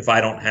if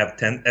I don't have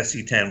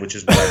SC10, which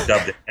is what I've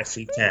dubbed it,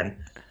 SC10.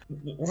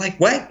 Like,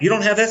 what? You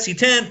don't have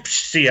SC10?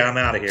 See, I'm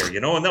out of here,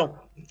 and they'll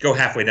go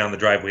halfway down the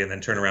driveway and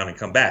then turn around and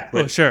come back.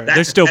 But sure, that's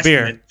there's still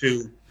beer.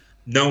 To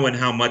knowing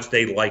how much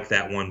they like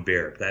that one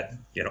beer, that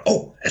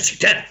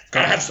SC10,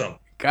 gotta have some.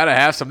 Gotta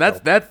have some.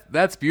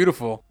 That's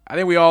beautiful. I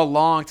think we all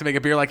long to make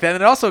a beer like that,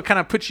 and it also kind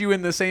of puts you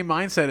in the same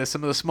mindset as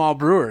some of the small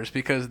brewers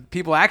because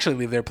people actually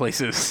leave their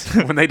places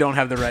when they don't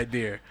have the right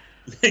beer.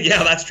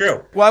 Yeah, that's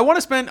true. Well, I want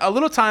to spend a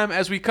little time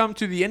as we come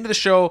to the end of the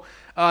show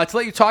to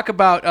let you talk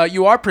about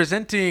you are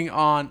presenting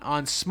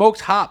on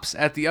smoked hops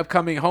at the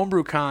upcoming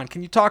Homebrew Con.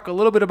 Can you talk a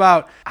little bit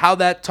about how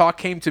that talk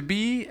came to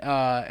be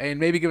and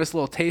maybe give us a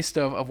little taste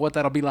of what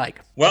that'll be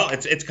like? Well,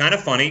 it's kind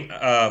of funny.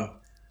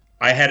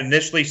 I had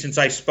initially, since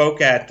I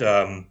spoke at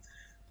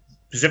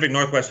Pacific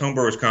Northwest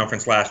Homebrewers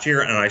Conference last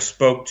year, and I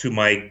spoke to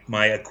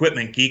my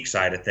equipment geek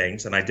side of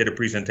things, and I did a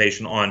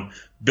presentation on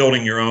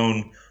building your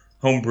own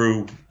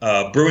homebrew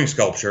brewing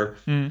sculpture.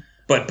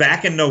 But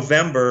back in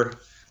November,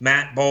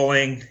 Matt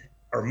Bowling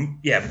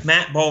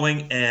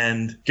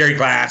and Gary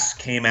Glass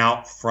came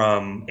out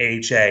from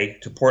AHA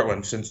to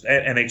Portland since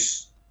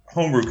NH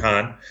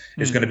HomebrewCon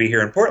is going to be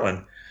here in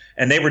Portland.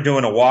 And they were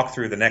doing a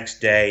walkthrough the next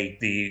day,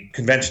 the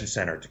convention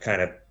center, to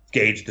kind of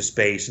gauge the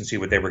space and see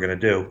what they were going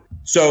to do.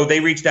 So they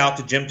reached out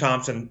to Jim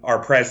Thompson, our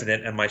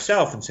president, and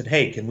myself and said,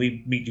 hey, can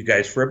we meet you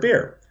guys for a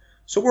beer?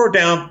 So we're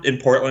down in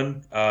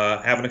Portland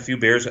having a few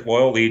beers at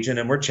Loyal Legion,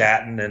 and we're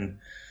chatting. And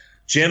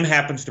Jim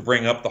happens to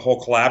bring up the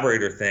whole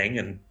collaborator thing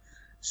and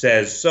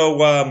says,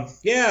 so,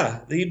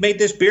 he made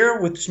this beer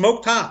with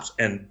smoked hops.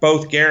 And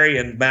both Gary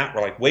and Matt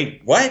were like,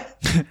 wait, what?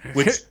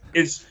 Which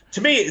is,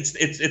 to me,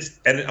 it's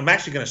and I'm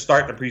actually going to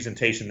start the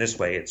presentation this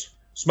way. It's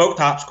smoked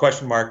hops, ?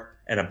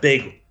 And a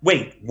big,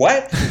 wait,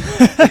 what?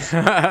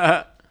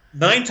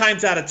 9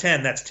 times out of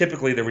 10, that's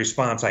typically the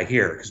response I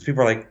hear, because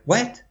people are like,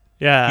 what?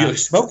 Yeah. You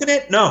smoking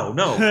it? No.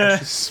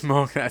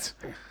 Smoke that.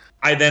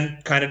 I then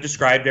kind of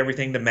described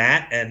everything to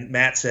Matt, and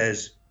Matt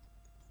says,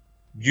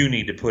 you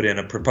need to put in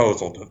a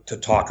proposal to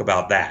talk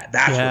about that.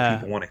 That's what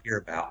people want to hear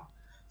about.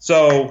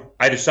 So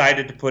I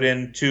decided to put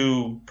in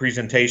 2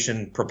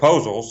 presentation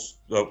proposals,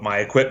 my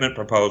equipment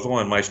proposal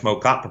and my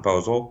smoked hop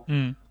proposal,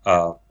 and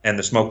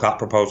the smoked hop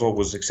proposal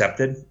was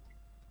accepted.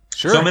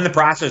 Sure. So I'm in the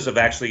process of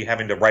actually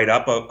having to write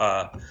up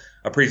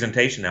a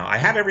presentation now. I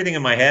have everything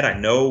in my head. I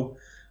know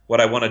what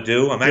I want to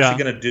do. I'm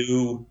actually going to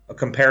do a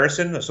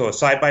comparison, so a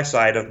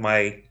side-by-side of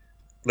my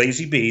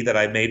Lazy Bee that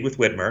I made with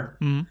Whitmer.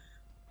 Mm-hmm.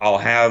 I'll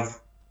have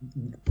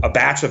a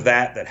batch of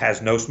that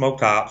has no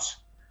smoked hops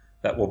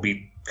that will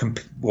be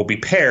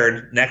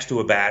paired next to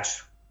a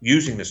batch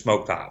using the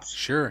smoked hops.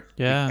 Sure.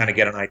 Yeah. Kind of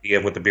get an idea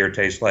of what the beer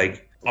tastes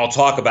like. I'll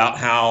talk about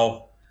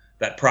how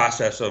that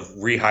process of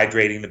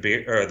rehydrating the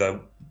beer, or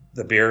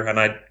the beer, and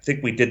I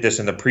think we did this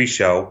in the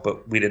pre-show,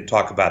 but we didn't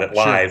talk about it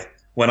live. Sure.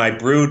 When I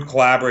brewed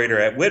Collaborator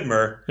at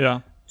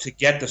Whitmer, to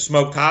get the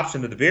smoked hops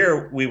into the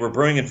beer, we were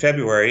brewing in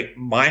February.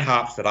 My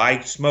hops that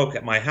I smoke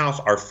at my house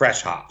are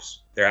fresh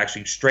hops. They're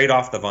actually straight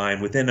off the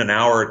vine. Within an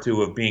hour or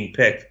 2 of being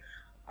picked,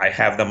 I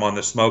have them on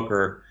the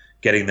smoker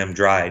getting them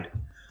dried.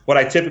 What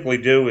I typically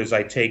do is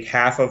I take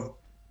half of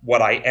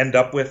what I end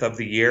up with of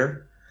the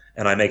year,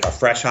 and I make a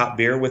fresh hop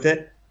beer with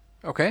it.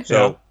 Okay.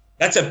 So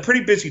that's a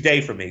pretty busy day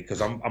for me,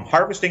 because I'm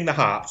harvesting the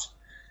hops,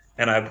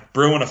 and I'm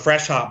brewing a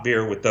fresh hop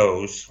beer with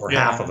those, or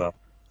half of them.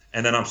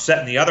 And then I'm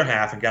setting the other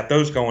half and got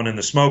those going in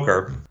the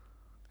smoker.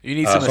 You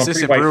need some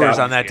assistant brewers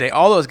on that day.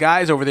 All those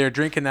guys over there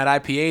drinking that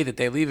IPA that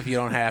they leave if you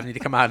don't have need to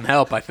come out and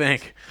help, I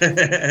think.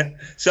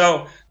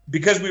 So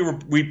because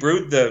we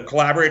brewed the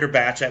Collaborator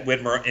batch at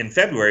Whitmer in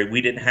February,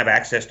 we didn't have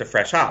access to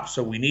fresh hops.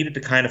 So we needed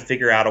to kind of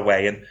figure out a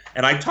way.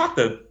 And I talked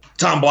to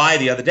Tom Bly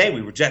the other day.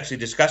 We were actually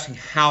discussing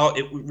how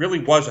it really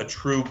was a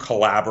true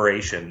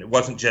collaboration. It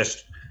wasn't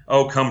just,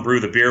 oh, come brew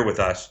the beer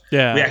with us.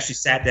 Yeah. We actually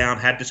sat down,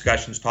 had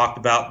discussions, talked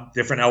about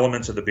different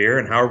elements of the beer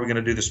and how are we going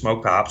to do the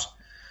smoked hops.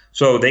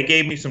 So they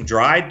gave me some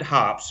dried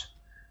hops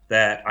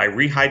that I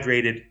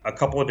rehydrated a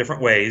couple of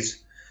different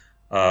ways,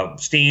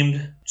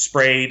 steamed,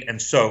 sprayed,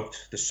 and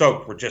soaked. The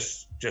soaked were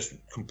just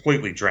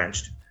completely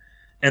drenched,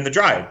 and the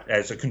dried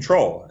as a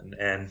control.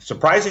 And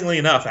surprisingly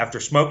enough, after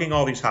smoking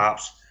all these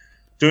hops,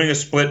 doing a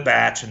split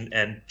batch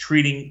and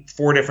treating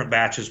 4 different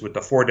batches with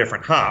the 4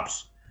 different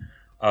hops,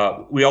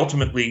 we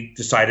ultimately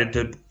decided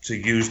to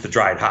use the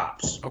dried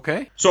hops.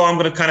 Okay. So I'm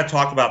going to kind of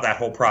talk about that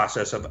whole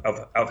process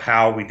of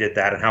how we did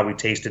that and how we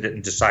tasted it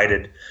and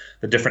decided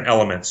the different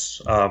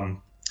elements.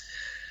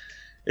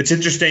 It's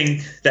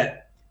interesting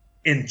that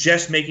in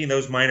just making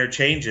those minor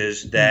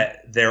changes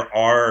that there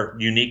are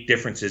unique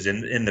differences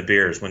in the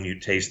beers when you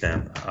taste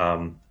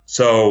them.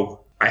 So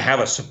I have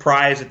a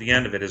surprise at the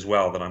end of it as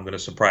well that I'm going to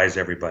surprise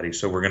everybody.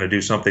 So we're going to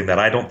do something that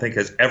I don't think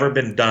has ever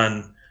been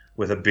done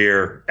with a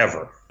beer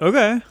ever.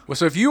 Okay. Well,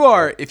 so if you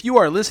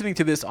are listening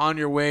to this on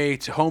your way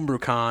to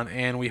HomebrewCon,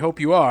 and we hope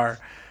you are,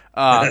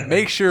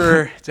 make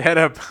sure to head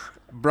up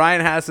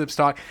Brian Haslip's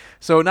talk.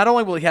 So not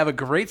only will he have a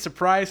great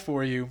surprise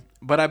for you,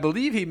 but I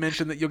believe he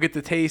mentioned that you'll get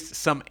to taste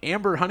some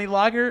amber honey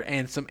lager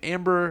and some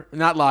amber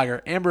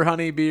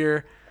honey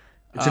beer.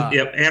 It's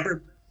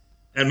an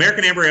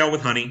American amber ale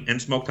with honey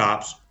and smoked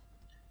hops.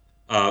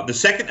 The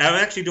second, I'm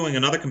actually doing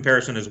another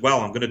comparison as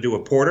well. I'm going to do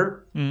a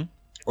porter.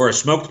 Or a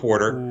smoked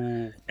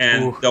porter,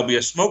 and there'll be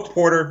a smoked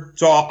porter.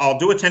 So I'll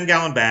do a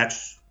 10-gallon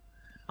batch.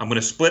 I'm going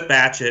to split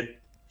batch it.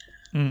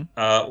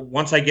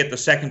 Once I get the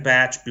second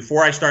batch,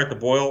 before I start the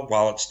boil,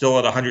 while it's still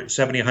at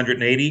 170,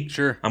 180,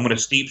 sure, I'm going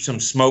to steep some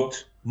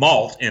smoked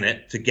malt in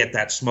it to get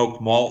that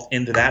smoked malt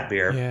into that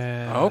beer.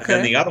 Yeah. Okay. And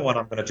then the other one,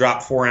 I'm going to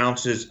drop 4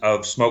 ounces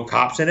of smoked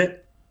hops in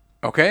it.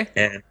 Okay.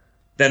 And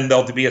then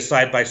there'll be a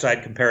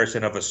side-by-side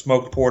comparison of a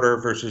smoked porter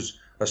versus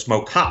a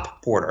smoked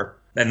hop porter.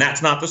 And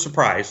that's not the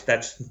surprise.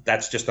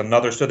 That's just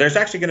another. So there's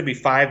actually going to be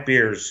 5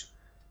 beers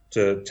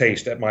to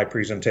taste at my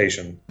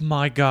presentation.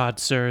 My God,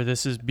 sir,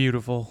 this is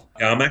beautiful.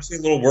 Yeah, I'm actually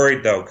a little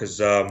worried, though,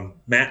 because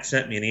Matt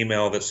sent me an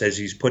email that says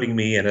he's putting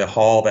me in a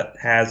hall that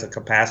has a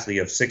capacity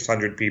of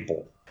 600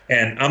 people.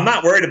 And I'm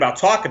not worried about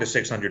talking to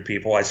 600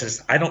 people.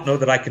 I don't know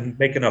that I can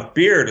make enough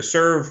beer to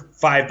serve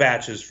 5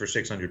 batches for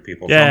 600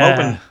 people. So I'm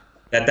hoping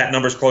that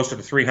number's closer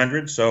to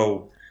 300.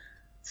 So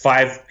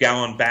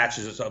 5-gallon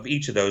batches of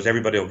each of those,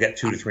 everybody will get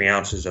 2 to 3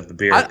 ounces of the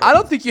beer. I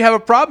don't think you have a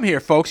problem here,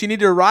 folks. You need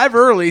to arrive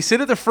early,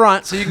 sit at the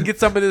front, so you can get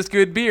some of this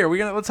good beer.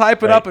 Let's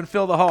hype it up and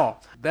fill the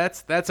hall.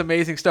 That's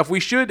amazing stuff. We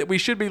should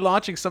be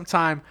launching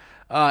sometime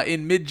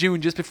in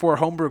mid-June, just before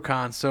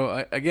HomebrewCon.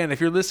 So again,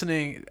 if you're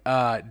listening,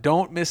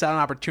 don't miss out on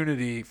an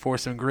opportunity for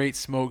some great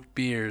smoked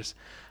beers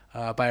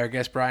by our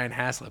guest Brian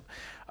Haslip.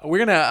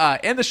 We're going to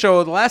end the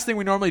show. The last thing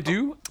we normally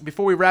do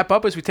before we wrap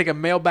up is we take a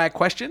mailbag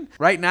question.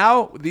 Right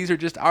now, these are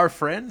just our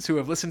friends who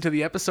have listened to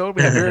the episode.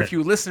 We have very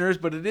few listeners,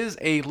 but it is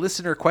a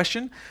listener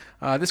question.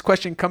 This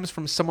question comes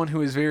from someone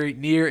who is very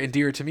near and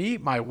dear to me,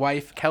 my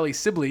wife, Kelly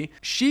Sibley.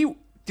 She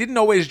didn't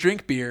always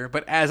drink beer,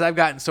 but as I've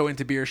gotten so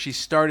into beer, she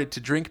started to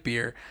drink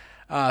beer.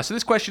 So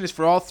this question is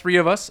for all three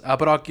of us,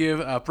 but I'll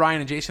give Brian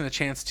and Jason a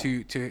chance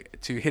to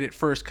hit it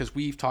first because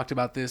we've talked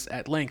about this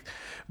at length.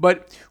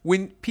 But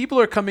when people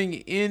are coming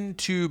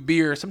into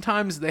beer,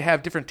 sometimes they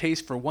have different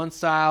tastes for one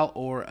style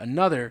or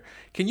another.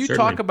 Can you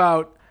talk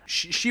about,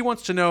 she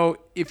wants to know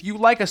if you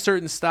like a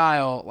certain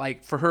style,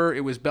 like for her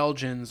it was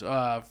Belgians,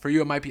 for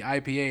you it might be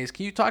IPAs.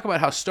 Can you talk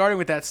about how starting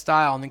with that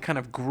style and then kind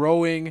of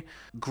growing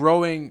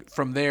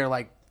from there,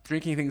 like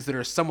drinking things that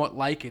are somewhat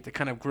like it to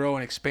kind of grow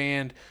and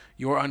expand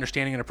your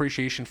understanding and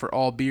appreciation for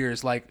all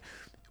beers? Like,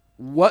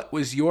 what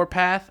was your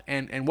path,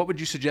 and what would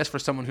you suggest for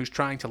someone who's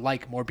trying to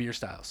like more beer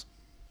styles?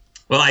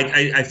 Well,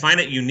 I find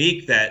it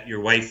unique that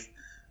your wife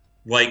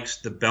likes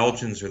the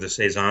Belgians or the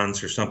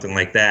Saisons or something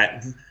like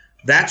that.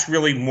 That's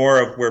really more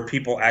of where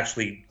people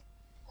actually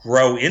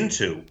grow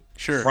into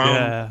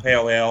from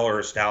pale ale or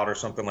a stout or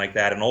something like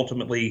that, and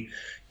ultimately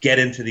get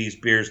into these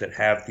beers that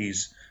have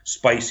these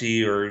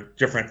spicy or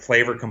different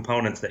flavor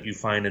components that you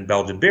find in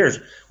Belgian beers,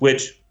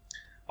 which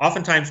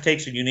oftentimes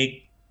takes a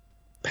unique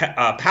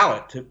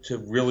palate to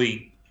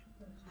really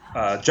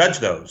judge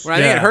those. Well,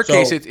 I think in her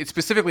case, it's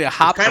specifically a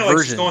hop kind of version.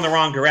 like she's going the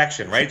wrong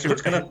direction, right? So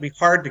it's going to be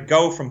hard to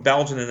go from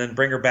Belgian and then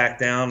bring her back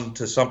down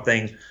to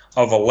something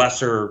of a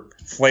lesser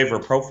flavor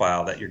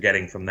profile that you're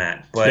getting from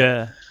that.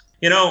 But,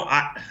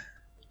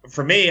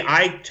 for me,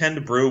 I tend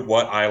to brew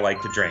what I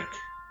like to drink.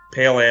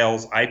 Pale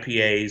ales,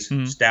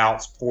 IPAs,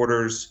 stouts,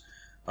 porters.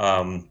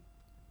 I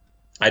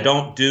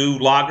don't do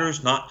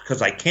lagers, not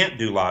because I can't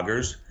do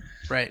lagers.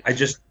 Right. I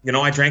just,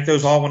 I drank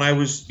those all when I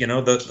was, the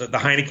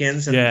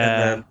Heinekens and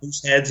the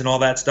Mooseheads and all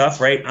that stuff,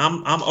 right?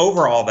 I'm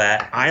over all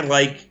that. I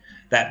like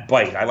that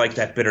bite. I like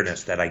that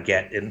bitterness that I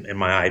get in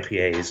my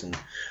IPAs and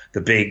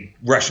the big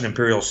Russian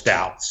Imperial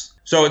stouts.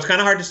 So it's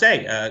kind of hard to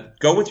say.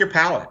 Go with your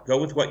palate.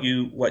 Go with what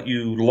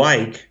you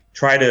like.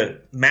 Try to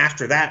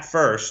master that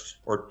first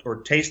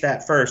or taste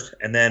that first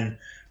and then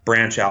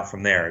branch out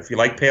from there. If you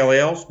like pale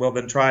ales, well,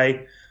 then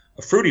try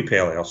a fruity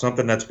pale ale,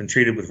 something that's been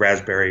treated with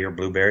raspberry or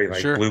blueberry,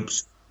 like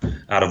Bloops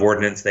out of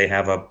Ordnance. They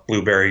have a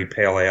blueberry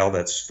pale ale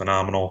that's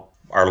phenomenal.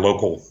 Our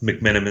local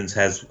McMinimans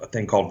has a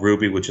thing called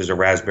Ruby, which is a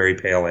raspberry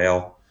pale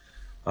ale,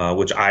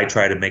 which I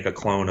try to make a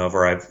clone of,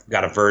 or I've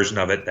got a version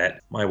of it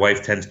that my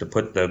wife tends to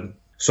put the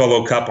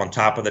solo cup on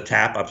top of the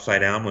tap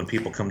upside down when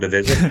people come to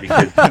visit.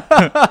 Because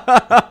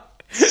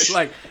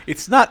like,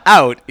 it's not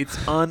out, it's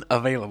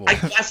unavailable.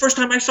 The first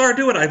time I saw her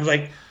do it, I was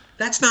like,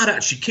 that's not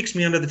out. She kicks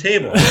me under the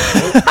table.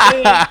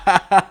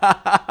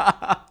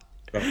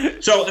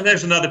 So, and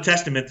there's another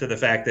testament to the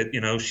fact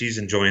that, she's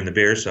enjoying the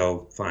beer,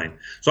 so fine.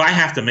 So I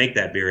have to make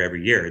that beer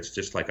every year. It's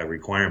just like a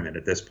requirement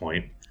at this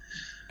point.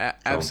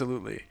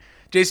 Absolutely.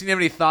 Jason, you have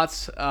any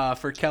thoughts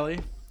for Kelly?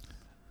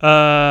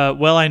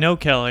 Well, I know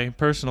Kelly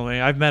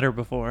personally. I've met her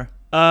before.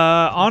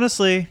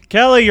 Honestly,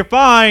 Kelly, you're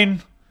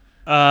fine.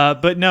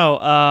 But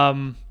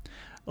no,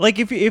 like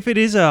if it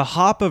is a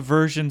hop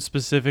aversion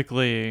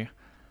specifically,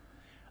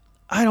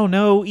 I don't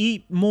know,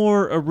 eat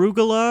more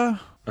arugula.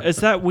 Is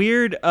that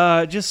weird?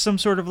 Just some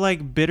sort of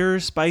like bitter,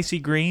 spicy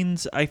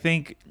greens. I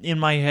think in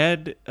my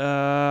head,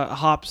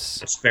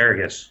 hops.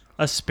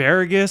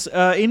 Asparagus.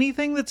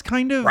 Anything that's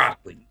kind of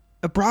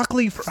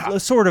broccoli,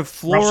 sort of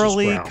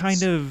florally,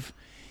 kind of.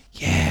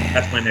 Yeah.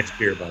 That's my next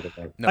beer, by the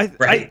way. No,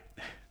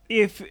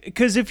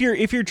 Because if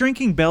you're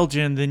drinking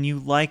Belgian, then you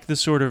like the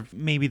sort of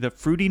maybe the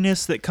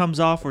fruitiness that comes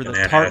off or the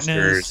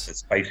tartness, the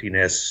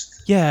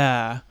spiciness.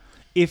 Yeah.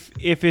 If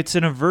it's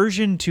an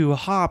aversion to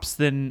hops,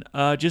 then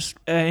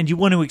and you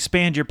want to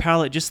expand your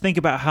palate, just think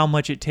about how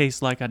much it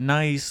tastes like a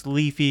nice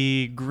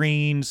leafy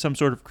green, some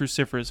sort of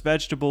cruciferous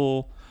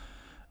vegetable,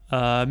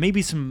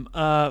 maybe some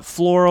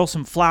floral,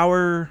 some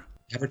flower.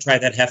 Ever try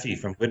that Heffy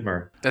from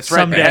Widmer? That's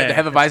right. The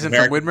Hefeweizen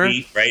from Widmer.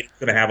 Wheat, right? It's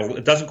gonna have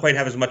it doesn't quite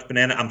have as much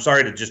banana. I'm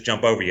sorry to just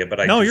jump over you,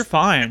 but you're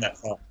fine.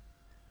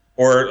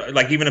 Or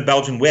like even a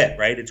Belgian wit,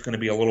 right? It's going to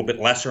be a little bit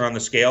lesser on the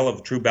scale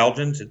of true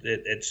Belgians.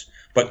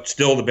 But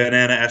still the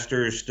banana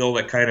esters, still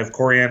that kind of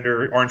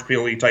coriander, orange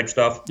peely type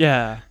stuff.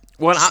 Yeah.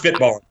 Well,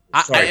 spitball.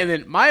 And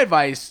then my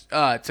advice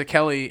to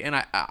Kelly,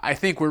 and I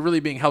think we're really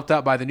being helped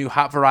out by the new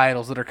hop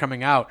varietals that are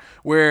coming out,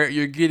 where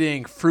you're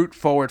getting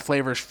fruit-forward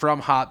flavors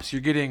from hops.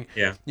 You're getting,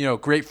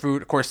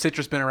 grapefruit. Of course,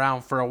 citrus been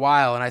around for a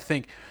while, and I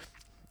think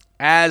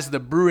as the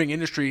brewing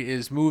industry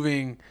is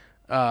moving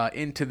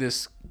into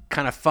this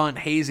kind of fun,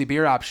 hazy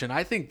beer option,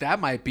 I think that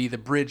might be the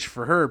bridge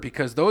for her,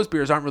 because those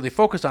beers aren't really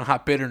focused on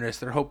hop bitterness.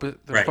 They're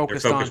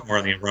focused more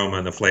on the aroma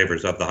and the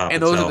flavors of the hop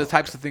and itself. Those are the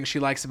types of things she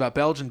likes about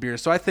Belgian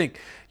beers. So I think,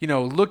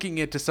 looking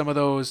into some of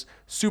those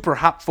super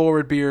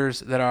hop-forward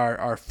beers that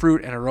are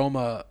fruit and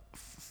aroma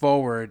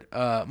forward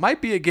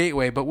might be a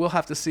gateway, but we'll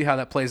have to see how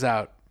that plays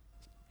out.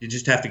 You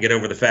just have to get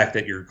over the fact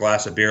that your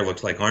glass of beer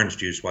looks like orange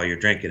juice while you're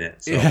drinking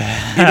it. So.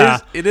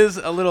 It is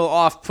a little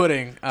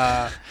off-putting.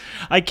 I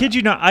kid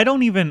you not. I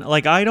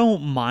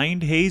don't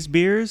mind haze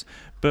beers,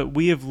 but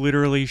we have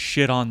literally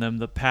shit on them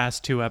the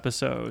past 2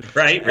 episodes.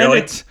 Right?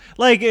 Really? And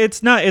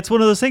it's one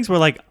of those things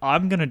where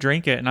I'm going to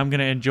drink it and I'm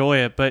going to enjoy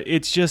it, but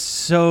it's just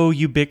so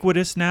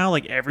ubiquitous now.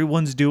 Like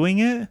everyone's doing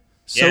it.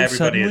 So everybody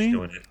suddenly. is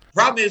doing it.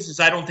 Problem is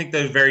I don't think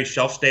they're very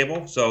shelf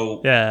stable,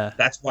 so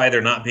that's why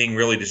they're not being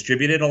really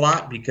distributed a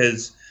lot,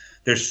 because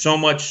there's so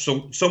much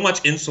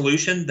in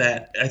solution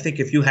that I think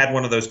if you had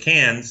one of those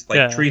cans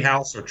like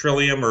Treehouse or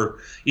Trillium or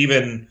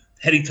even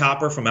Heady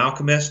Topper from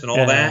Alchemist and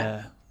all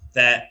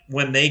that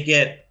when they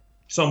get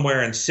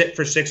somewhere and sit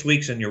for 6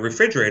 weeks in your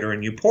refrigerator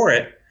and you pour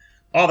it,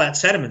 all that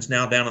sediment's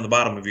now down on the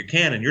bottom of your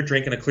can and you're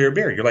drinking a clear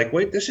beer. You're like,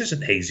 wait, this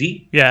isn't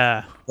hazy.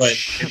 Yeah. But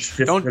it's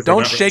just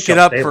don't shake it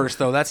up first,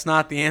 though. That's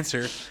not the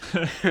answer.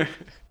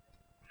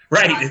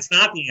 Right, it's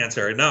not the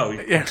answer. No.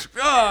 Yes.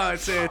 Oh,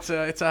 it's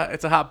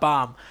a hot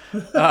bomb.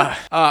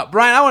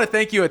 Brian, I want to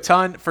thank you a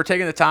ton for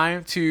taking the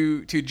time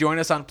to join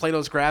us on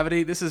Plato's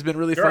Gravity. This has been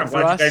really fun for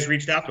us. I'm glad you guys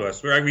reached out to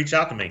us. Reached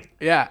out to me.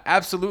 Yeah,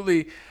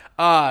 absolutely.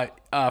 For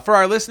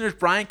our listeners,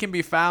 Brian can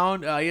be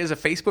found. He has a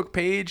Facebook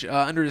page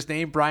under his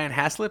name, Brian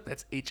Haslip.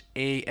 That's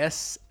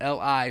Haslip.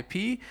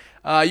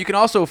 You can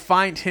also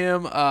find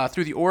him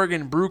through the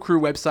Oregon Brew Crew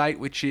website,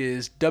 which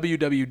is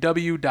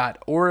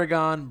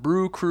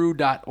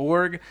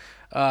www.oregonbrewcrew.org.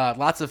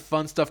 Lots of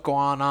fun stuff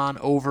going on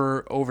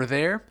over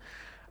there.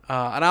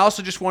 And I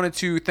also just wanted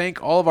to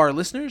thank all of our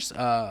listeners.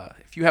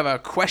 If you have a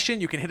question,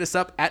 you can hit us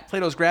up at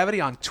Plato's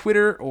Gravity on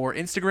Twitter or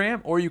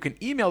Instagram, or you can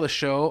email the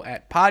show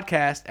at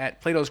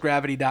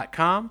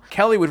podcast@platosgravity.com.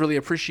 Kelly would really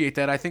appreciate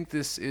that. I think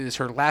this is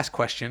her last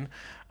question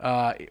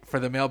for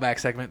the mailbag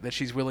segment that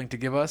she's willing to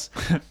give us.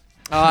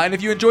 And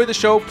if you enjoyed the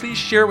show, please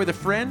share it with a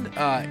friend.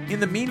 In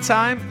the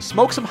meantime,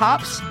 smoke some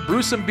hops,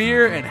 brew some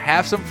beer, and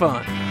have some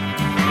fun.